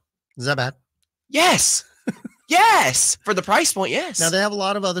auto. Is that bad? Yes. Yes. For the price point, yes. Now, they have a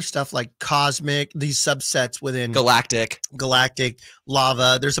lot of other stuff like Cosmic, these subsets within Galactic. Galactic,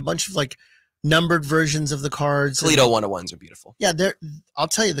 Lava. There's a bunch of like numbered versions of the cards. Toledo 101s are beautiful. Yeah, I'll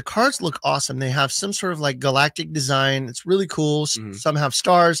tell you, the cards look awesome. They have some sort of like galactic design. It's really cool. Mhm. Some have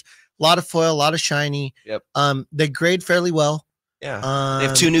stars, a lot of foil, a lot of shiny. Yep. They grade fairly well. Yeah. They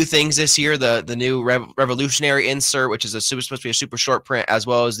have 2 new things this year: the new revolutionary insert, which is supposed to be a super short print, as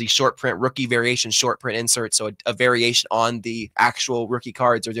well as the short print rookie variation short print insert. So a variation on the actual rookie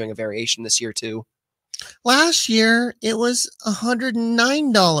cards. They're doing a variation this year too. Last year it was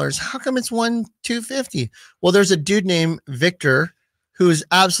 $109. How come it's $250? Well, there's a dude named Victor who is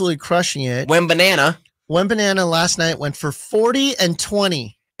absolutely crushing it. When Banana. One banana last night went for 40 and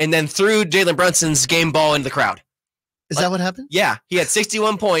 20. And then threw Jalen Brunson's game ball into the crowd. Is that what happened? Yeah, he had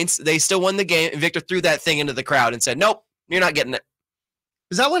 61 points. They still won the game. And Victor threw that thing into the crowd and said, "Nope, you're not getting it."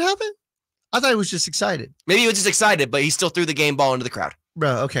 Is that what happened? I thought he was just excited. Maybe he was just excited, but he still threw the game ball into the crowd.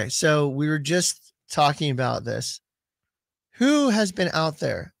 Bro, okay. So we were just talking about this. Who has been out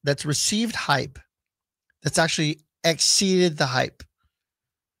there that's received hype that's actually exceeded the hype?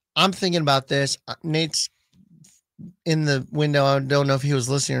 I'm thinking about this. Nate's in the window. I don't know if he was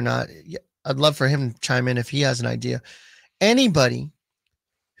listening or not. I'd love for him to chime in if he has an idea. Anybody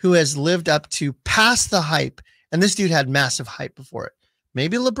who has lived up to past the hype, and this dude had massive hype before it.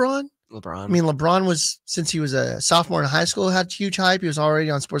 Maybe LeBron. I mean, LeBron was, since he was a sophomore in high school, had huge hype. He was already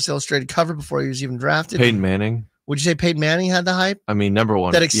on Sports Illustrated cover before he was even drafted. Peyton Manning. Would you say Peyton Manning had the hype I mean, number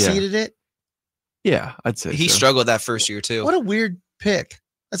one. that exceeded it? Yeah, I'd say He so. struggled that first year too. What a weird pick.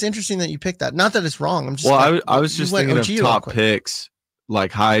 That's interesting that you picked that. Not that it's wrong. I'm just Well, like, I was you just went thinking of OG real top quick. picks,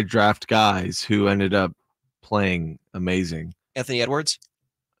 like high draft guys who ended up playing amazing. Anthony Edwards.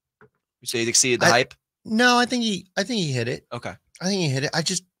 You say he exceeded the hype? No, I think he hit it. Okay. I think he hit it.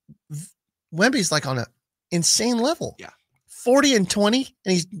 Wemby's like on an insane level. Yeah. 40 and 20,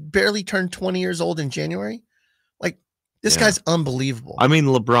 and he's barely turned 20 years old in January. Like, this Yeah. guy's unbelievable. I mean,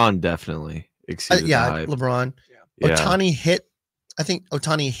 LeBron definitely exceeded the hype. LeBron. Yeah. Ohtani hit. I think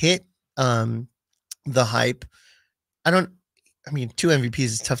Ohtani hit the hype. I mean, 2 MVPs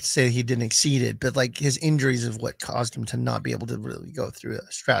is tough to say that he didn't exceed it, but like his injuries is what caused him to not be able to really go through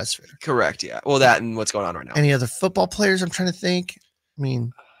a stratosphere. Correct. Yeah. Well, that and what's going on right now. Any other football players? I'm trying to think. I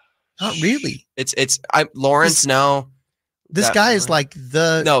mean, not really. Lawrence. No. This guy is like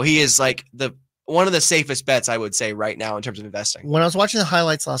No, he is like one of the safest bets, I would say, right now in terms of investing. When I was watching the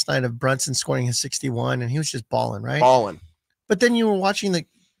highlights last night of Brunson scoring his 61, and he was just balling, right? Balling. But then you were watching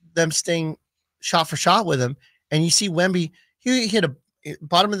them staying shot for shot with him, and you see Wemby. He hit a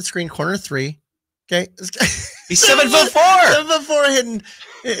bottom of the screen corner 3. Okay, He's 7'4". 7'4",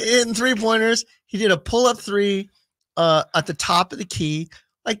 hitting 3-pointers. He did a pull-up 3 at the top of the key.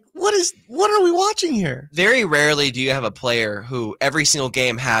 Like, what are we watching here? Very rarely do you have a player who every single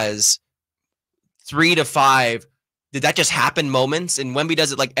game has 3 to 5. Did that just happen moments? And Wemby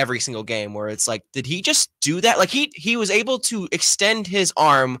does it like every single game where it's like, did he just do that? Like he was able to extend his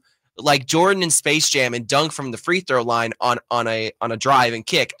arm like Jordan in Space Jam and dunk from the free throw line on a drive and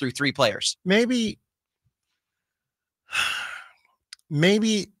kick through 3 players. Maybe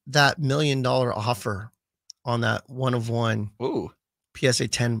that $1 million offer on that 1 of 1 Ooh. PSA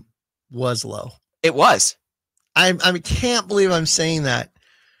 10 was low. It was. I can't believe I'm saying that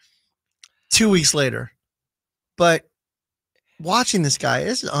 2 weeks later, but watching this guy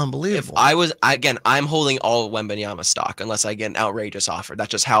is unbelievable. I'm holding all Wembanyama stock unless I get an outrageous offer.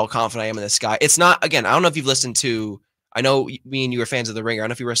 That's just how confident I am in this guy. It's not, again, I don't know if you've listened to, I know me and you are fans of The Ringer. I don't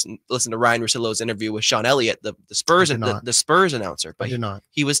know if you listened to Ryan Russillo's interview with Sean Elliott, the Spurs the Spurs announcer, but I did not.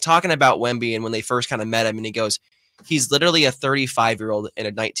 He was talking about Wemby and when they first kind of met him, and he goes, he's literally a 35-year-old in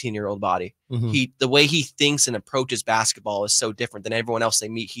a 19-year-old body. Mhm. The way he thinks and approaches basketball is so different than everyone else they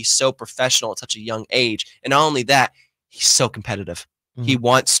meet. He's so professional at such a young age. And not only that, he's so competitive. Mhm. He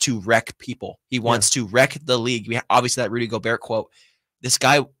wants to wreck people. He wants to wreck the league. Obviously, that Rudy Gobert quote. This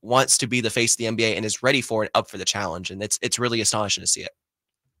guy wants to be the face of the NBA and is ready for it, up for the challenge. And it's really astonishing to see it.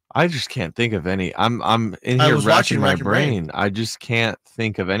 I just can't think of any. I'm in I here was racking watching my brain. I just can't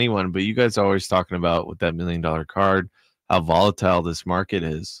think of anyone. But you guys are always talking about with that $1 million card, how volatile this market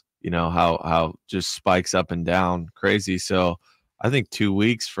is. You know, how just spikes up and down crazy. So I think 2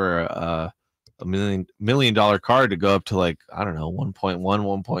 weeks for a $1 million card to go up to like, I don't know, 1.1,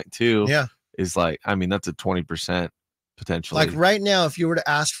 1.2 Yeah. is like, I mean, that's a 20% potentially. Like right now, if you were to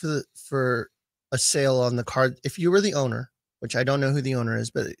ask for a sale on the card, if you were the owner, which I don't know who the owner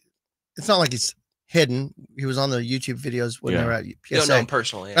is, but it's not like it's hidden. He was on the YouTube videos when they were at PSA. You don't know him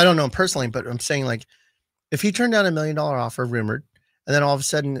personally. I don't know him personally, but I'm saying like if he turned down $1 million offer, rumored, and then all of a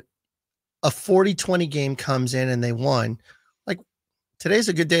sudden a 40-20 game comes in and they won, like today's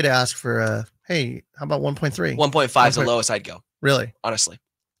a good day to ask for hey, how about 1.3? 1.5 is the lowest I'd go. Really? Honestly.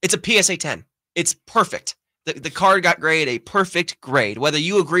 It's a PSA 10. It's perfect. The card got graded a perfect grade. Whether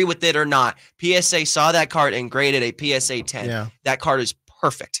you agree with it or not, PSA saw that card and graded a PSA 10. Yeah. That card is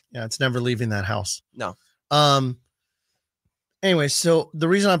perfect. Yeah, it's never leaving that house. No. Anyway, so the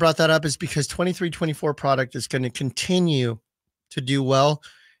reason I brought that up is because 23-24 product is going to continue to do well.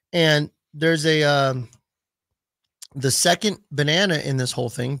 And there's a The second banana in this whole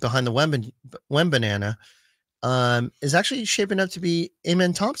thing, behind the Wembanyama, is actually shaping up to be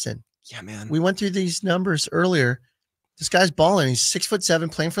Amen Thompson. Yeah, man. We went through these numbers earlier. This guy's balling. He's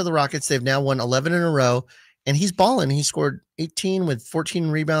 6'7", playing for the Rockets. They've now won 11 in a row, and he's balling. He scored 18 with 14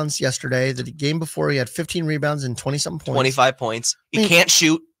 rebounds yesterday. The game before, he had 15 rebounds and 20-something points. 25 points. He can't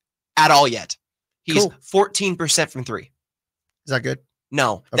shoot at all yet. He's Cool. 14% from three. Is that good?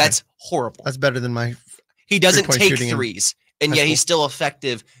 No, Okay. that's horrible. That's better than my. He doesn't three-point take shooting in threes, and high yet school. he's still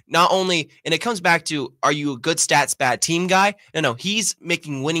effective. Not only, and it comes back to, are you a good stats bad team guy? No, he's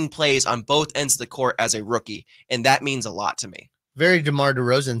making winning plays on both ends of the court as a rookie, and that means a lot to me. Very DeMar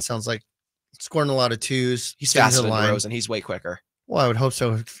DeRozan sounds like, scoring a lot of twos. He's getting to faster the than line. DeRozan. He's way quicker. Well, I would hope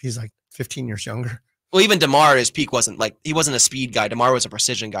so if he's like 15 years younger. Well, even DeMar at his peak wasn't like, he wasn't a speed guy. DeMar was a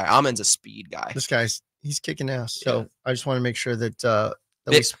precision guy. Amen's a speed guy. This guy's, he's kicking ass. So Yeah. I just want to make sure that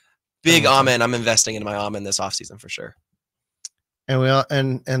Big Oh, okay. Amen. I'm investing in my Amen this offseason for sure. and we all,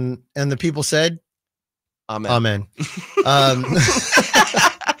 and the people said, Amen. Amen. Um,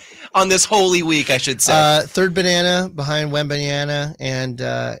 On this holy week, I should say. third banana behind Wembanyama and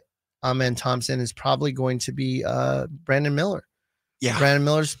Amen Thompson is probably going to be Brandon Miller. Yeah. Brandon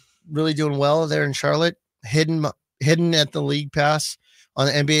Miller's really doing well there in Charlotte. Hidden at the League Pass, on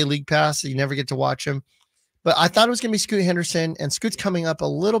the NBA League Pass. So you never get to watch him. But I thought it was going to be Scoot Henderson, and Scoot's coming up a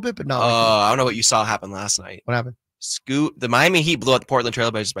little bit, but not. Like I don't know what you saw happen last night. what happened? Scoot, the Miami Heat blew out the Portland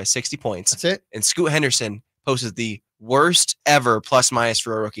Trailblazers by 60 points, That's it. and Scoot Henderson posted the worst ever plus minus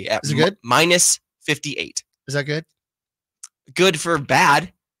for a rookie at Is it good? minus 58. Is that good? Good for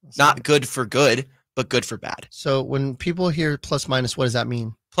bad, Let's not see. good for good, but good for bad. So when people hear plus minus, what does that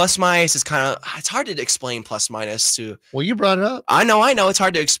mean? Plus minus is kind of, it's hard to explain plus minus to. Well, you brought it up. I know, it's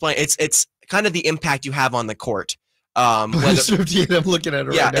hard to explain. It's kind of the impact you have on the court. Whether, Minus 58, I'm looking at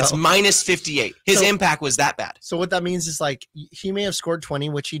it yeah, right now. it's minus 58. His So- impact was that bad. So what that means is like he may have scored 20,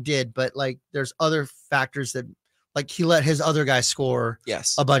 which he did, but like there's other factors that like he let his other guy score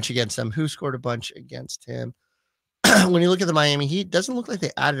Yes. a bunch against him. Who scored a bunch against him? When you look at the Miami Heat, doesn't look like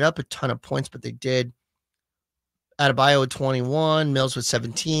they added up a ton of points, but they did. Adebayo with 21, Mills with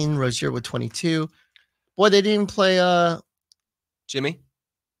 17, Rozier with 22. Boy, they didn't play Jimmy?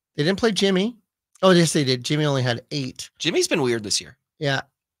 they didn't play Jimmy. Oh, yes, they did. Jimmy only had 8. Jimmy's been weird this year. Yeah.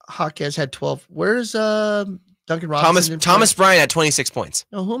 Hawkes had 12. Where's Duncan Robinson? Thomas Bryant had 26 points.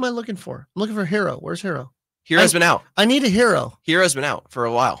 No, who am I looking for? I'm looking for Hero. Where's Hero? Hero's been out. I need a hero. Hero's been out for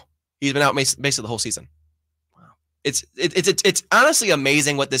a while. He's been out basically the whole season. Wow. It's honestly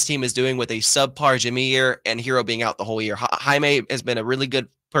amazing what this team is doing with a subpar Jimmy year and Hero being out the whole year. Jaime has been a really good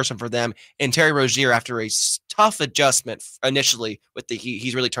person for them, and Terry Rozier, after a tough adjustment initially with the Heat,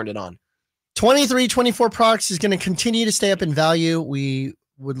 he's really turned it on. 2324 products is going to continue to stay up in value. We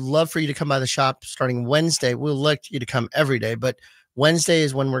would love for you to come by the shop starting Wednesday. We'll like you to come every day, but Wednesday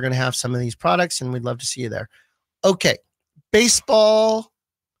is when we're going to have some of these products, and we'd love to see you there. Okay. Baseball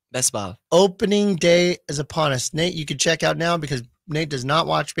Best ball. opening day is upon us. Nate, you can check out now because Nate does not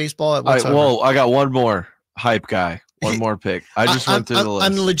watch baseball. At All right, whatsoever. whoa, I got one more hype guy. One more pick. I just went through the list.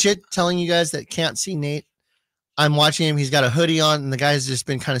 I'm legit telling you guys that can't see Nate. I'm watching him. He's got a hoodie on, and the guy's just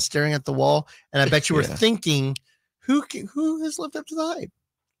been kind of staring at the wall. And I bet you were Yeah. thinking, who has lived up to the hype?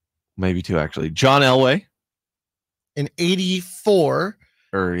 Maybe two, actually. John Elway. In 84,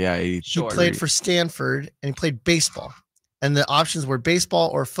 Or, yeah, 80. he Sure. played for Stanford, and he played baseball. And the options were baseball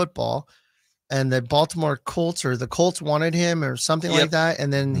or football. And the Baltimore Colts or the Colts wanted him or something like Yep. that.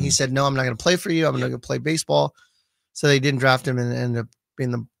 And then he said, no, I'm not going to play for you. I'm going to go play baseball. So they didn't draft him and ended up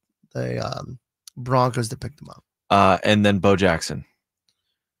being the Broncos that picked him up. And then Bo Jackson.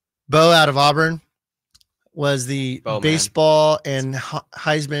 Bo out of Auburn was the Bo, man. baseball and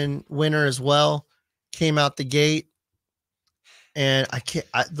Heisman winner as well. Came out the gate. And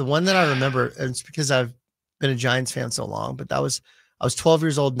the one that I remember, and it's because I've been a Giants fan so long, but I was 12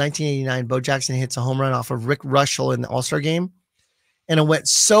 years old, 1989. Bo Jackson hits a home run off of Rick Russell in the All-Star game. And it went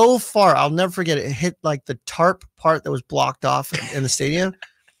so far, I'll never forget it. It hit like the tarp part that was blocked off in the stadium.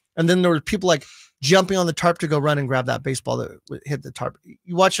 And then there were people like jumping on the tarp to go run and grab that baseball that hit the tarp.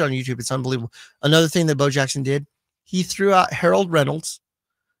 You watch it on YouTube. It's unbelievable. Another thing that Bo Jackson did, he threw out Harold Reynolds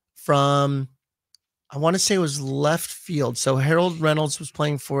from, I want to say it was left field. So Harold Reynolds was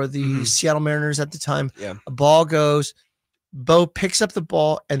playing for the Seattle Mariners at the time. Yeah. A ball goes, Bo picks up the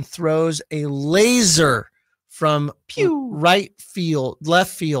ball and throws a laser from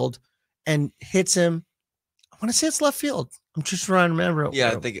left field and hits him. I want to say it's left field. I'm just trying to remember.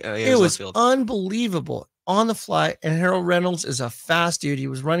 Yeah, I think It was unbelievable on the fly. And Harold Reynolds is a fast dude. He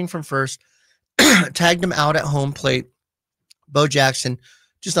was running from first, tagged him out at home plate. Bo Jackson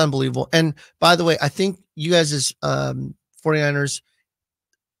just unbelievable. And by the way, I think you guys as 49ers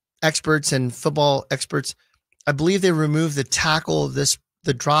experts and football experts, I believe they removed the tackle of this,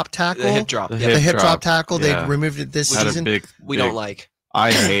 the drop tackle, The hip drop. The yeah. the hip drop tackle. yeah. They removed it this Had a season. We don't like.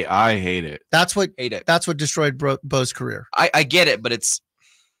 I hate it. That's what Hate it. destroyed Bo's career. I get it, but it's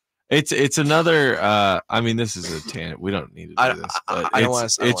another I mean, this is a tangent. We don't need to do this. But I don't wanna- I don't it's wanna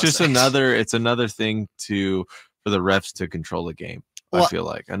just say it. it's another thing for the refs to control the game. Well, I feel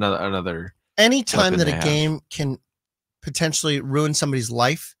like another anytime weapon that they a have. game can potentially ruin somebody's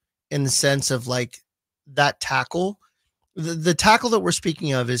life in the sense of like that tackle, the tackle that we're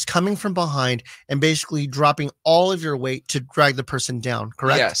speaking of is coming from behind and basically dropping all of your weight to drag the person down,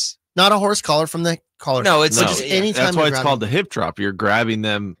 correct? yes. Not a horse collar from the collar. No, it's No. just anytime That's why you're it's grabbing- called the hip drop. You're grabbing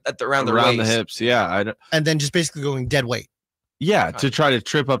them around the around the waist. hips. Yeah, I don't. and then just basically going dead weight. Yeah, to try to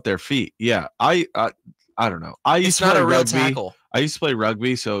trip up their feet. Yeah, I don't know. I used It's to not play a real rugby. tackle. I used to play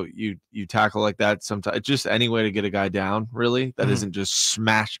rugby, so you tackle like that sometimes. Just any way to get a guy down, really. That Mhm. isn't just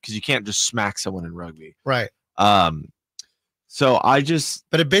smash, because you can't just smack someone in rugby. Right. So I just,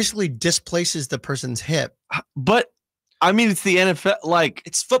 But it basically displaces the person's hip. but I mean, it's the NFL. Like,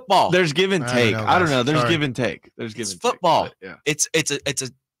 It's football. there's give and I don't take. know, I don't guys. know. There's Sorry. give and take. There's give It's and take, football. but yeah. It's a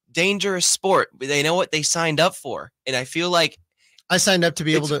dangerous sport. They know what they signed up for, and I feel like I signed up to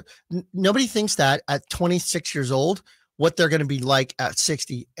be able to. Nobody thinks that at 26 years old, what they're going to be like at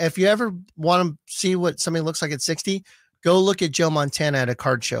 60. If you ever want to see what somebody looks like at 60, go look at Joe Montana at a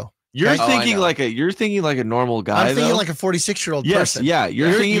card show. You're Okay? Oh, I thinking know. like a normal guy. I'm thinking though. like a 46-year-old Yes, person. yeah.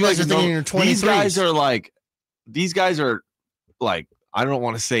 You're thinking you like guys are a thinking normal- you're these guys 23s. are like, I don't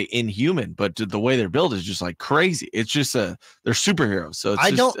want to say inhuman, but the way they're built is just like crazy. It's just they're superheroes. So it's I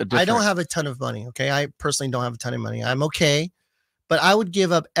just don't. a I don't different- have a ton of money. Okay, I personally don't have a ton of money. I'm okay, but I would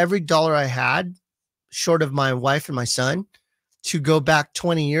give up every dollar I had, short of my wife and my son, to go back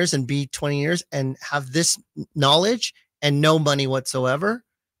 20 years and be 20 years and have this knowledge and no money whatsoever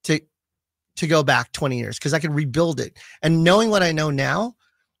to go back 20 years because I could rebuild it. And knowing what I know now,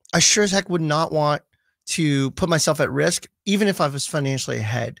 I sure as heck would not want to put myself at risk, even if I was financially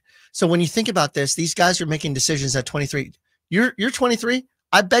ahead. So when you think about this, these guys are making decisions at 23. You're 23.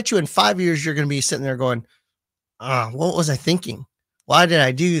 I bet you in 5 years you're going to be sitting there going, what was I thinking? Why did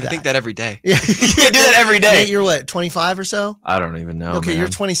I do that? I think that every day. Yeah, I do that every day. Nate, you're what, 25 or so? I don't even know. Okay, you're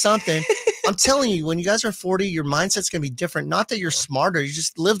man. 20 something. I'm telling you, when you guys are 40, your mindset's going to be different. Not that you're smarter, you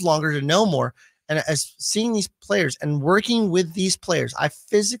just lived longer to know more. And as seeing these players and working with these players, I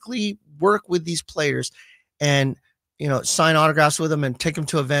physically work with these players and, sign autographs with them and take them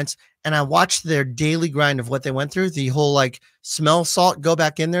to events. And I watch their daily grind of what they went through, the whole like smell salt, go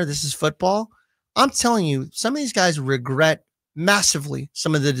back in there. This is football. I'm telling you, some of these guys regret massively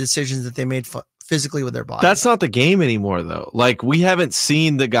some of the decisions that they made physically with their body. That's not the game anymore, though. Like, we haven't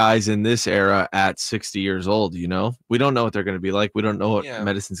seen the guys in this era at 60 years old. We don't know what they're going to be like. We don't know what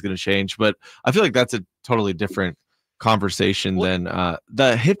medicine's going to change. But I feel like that's a totally different conversation than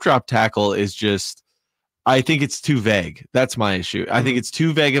the hip drop tackle is just. I think it's too vague. That's my issue. I think it's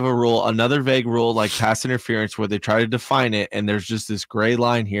too vague of a rule. Another vague rule like pass interference where they try to define it, and there's just this gray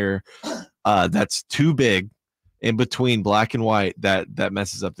line here that's too big in between black and white that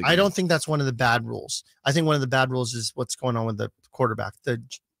messes up the game. I don't think that's one of the bad rules. I think one of the bad rules is what's going on with the quarterback. The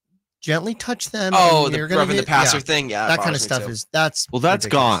gently touch them. Oh, and the you're gonna rubbing the get- yeah, thing. Yeah, that kind of bothers me stuff too. that's Well, that's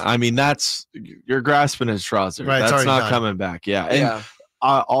ridiculous. gone. I mean, you're grasping at straws there. Right, it's That's already not done. coming back. Yeah. And Yeah.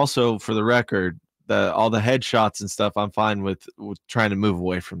 also, for the record, all the headshots and stuff, I'm fine with trying to move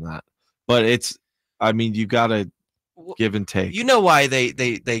away from that. But you got to give and take. You know why they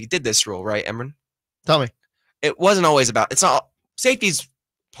did this rule, right, Emron? Tell me. It wasn't always about. It's not safety's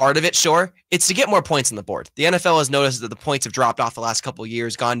part of it. Sure, it's to get more points on the board. The NFL has noticed that the points have dropped off the last couple of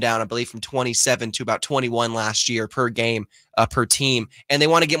years, gone down, I believe, from 27 to about 21 last year per game, per team, and they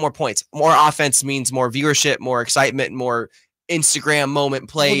want to get more points. More offense means more viewership, more excitement, more Instagram moment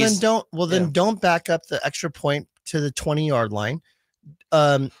plays. Well, then don't back up the extra point to the 20-yard line.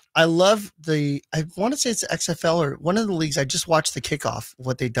 I love I want to say it's the XFL or one of the leagues. I just watched the kickoff,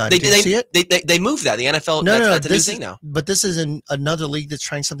 what they've done. Did you see it? They moved that. The NFL, that's a new thing now. But this is another league that's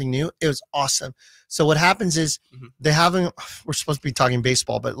trying something new. It was awesome. So what happens is we're supposed to be talking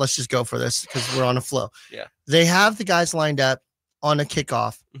baseball, but let's just go for this because we're on a flow. Yeah. They have the guys lined up on a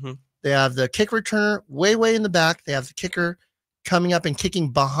kickoff. Mhm. They have the kick returner way in the back. They have the kicker coming up and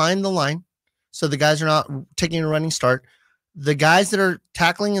kicking behind the line. So the guys are not taking a running start. The guys that are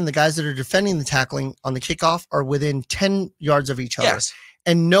tackling and the guys that are defending the tackling on the kickoff are within 10 yards of each other. Yes.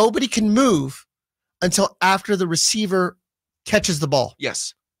 And nobody can move until after the receiver catches the ball.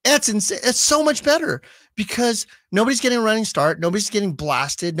 Yes. That's insane. It's so much better because nobody's getting a running start. Nobody's getting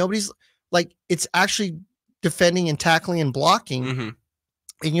blasted. Nobody's like, it's actually defending and tackling and blocking. Mm-hmm.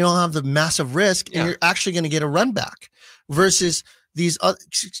 And you don't have the massive risk, and you're actually going to get a run back versus these,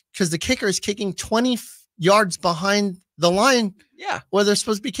 because the kicker is kicking 20 yards behind the line. Yeah. Where they're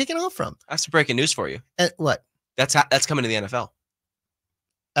supposed to be kicking off from. That's breaking news for you. And what? That's coming to the NFL.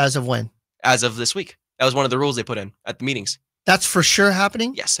 As of when? As of this week. That was one of the rules they put in at the meetings. That's for sure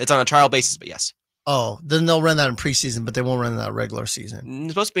happening? Yes. It's on a trial basis, but yes. Oh, then they'll run that in preseason, but they won't run that regular season.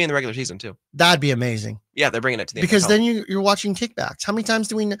 It's supposed to be in the regular season too. That'd be amazing. Yeah, they're bringing it to the because NFL. then you're watching kickbacks. How many times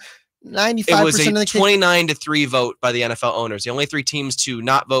do we? 95% it was a of the 29-3 vote by the NFL owners. The only three teams to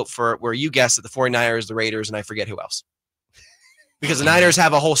not vote for were, you guessed it, the 49ers, the Raiders, and I forget who else. Because the Niners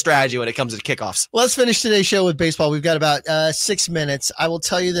have a whole strategy when it comes to kickoffs. Let's finish today's show with baseball. We've got about 6 minutes. I will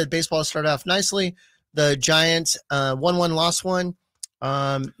tell you that baseball started off nicely. The Giants won one, lost one.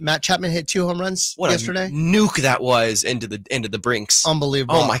 Matt Chapman hit 2 home runs yesterday. A nuke that was into the Brinks.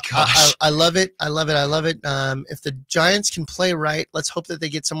 Unbelievable. Oh my gosh. I love it. I love it. I love it. If the Giants can play right, let's hope that they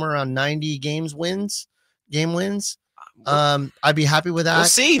get somewhere around 90 game wins. I'd be happy with that. We'll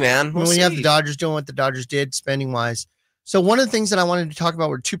see, man. When you have the Dodgers doing what the Dodgers did spending wise. So one of the things that I wanted to talk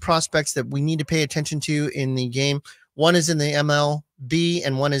about were 2 prospects that we need to pay attention to in the game. One is in the MLB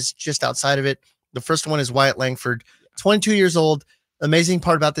and one is just outside of it. The first one is Wyatt Langford, 22 years old. Amazing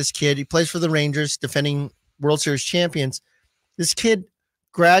part about this kid, he plays for the Rangers, defending World Series champions. This kid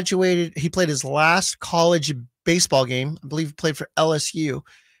graduated. He played his last college baseball game. I believe he played for LSU.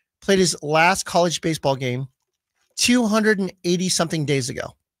 Played his last college baseball game 280 something days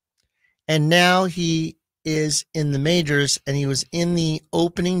ago. And now he is in the majors, and he was in the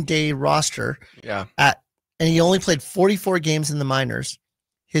opening day roster. Yeah. And he only played 44 games in the minors.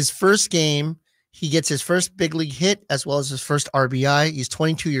 His first game, he gets his first big league hit as well as his first RBI. He's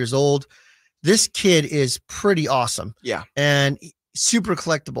 22 years old. This kid is pretty awesome. Yeah. And super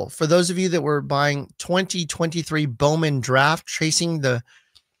collectible. For those of you that were buying 2023 Bowman draft, chasing the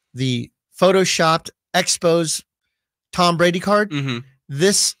photoshopped Expos Tom Brady card,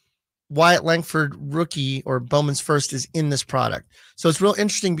 this Wyatt Langford rookie or Bowman's first is in this product. So it's real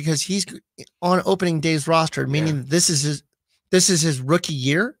interesting because he's on opening day's roster, meaning this is his rookie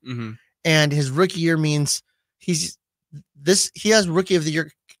year. And his rookie year means he has rookie of the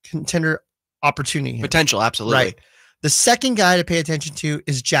year contender opportunity here. Potential, absolutely. Right. The second guy to pay attention to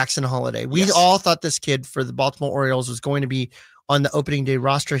is Jackson Holiday. We all thought this kid for the Baltimore Orioles was going to be on the opening day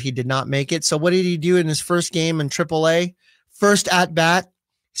roster. He did not make it. So what did he do in his first game in AAA? First at bat,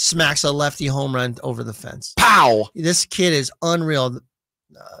 smacks a lefty home run over the fence. Pow! This kid is unreal.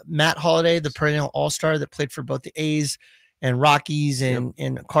 Matt Holiday, the perennial all-star that played for both the A's and Rockies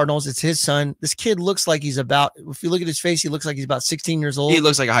and Cardinals. It's his son. This kid looks like he's about, if you look at his face, he looks like he's about 16 years old. He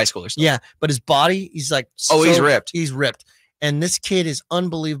looks like a high schooler still. Yeah, but his body, he's like, he's ripped. He's ripped. And this kid is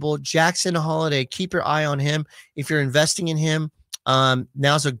unbelievable. Jackson Holiday, keep your eye on him. If you're investing in him,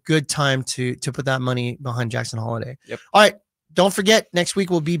 now's a good time to put that money behind Jackson Holiday. Yep. All right. Don't forget, next week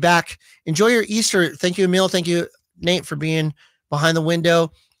we'll be back. Enjoy your Easter. Thank you, Emil. Thank you, Nate, for being behind the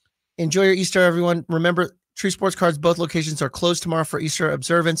window. Enjoy your Easter, everyone. Remember, True Sports Cards, both locations are closed tomorrow for Easter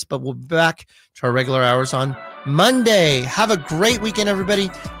observance, but we'll be back to our regular hours on Monday. Have a great weekend,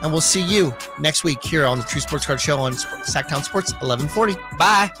 everybody, and we'll see you next week here on the True Sports Card Show on Sacktown Sports 1140.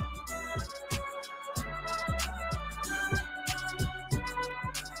 Bye.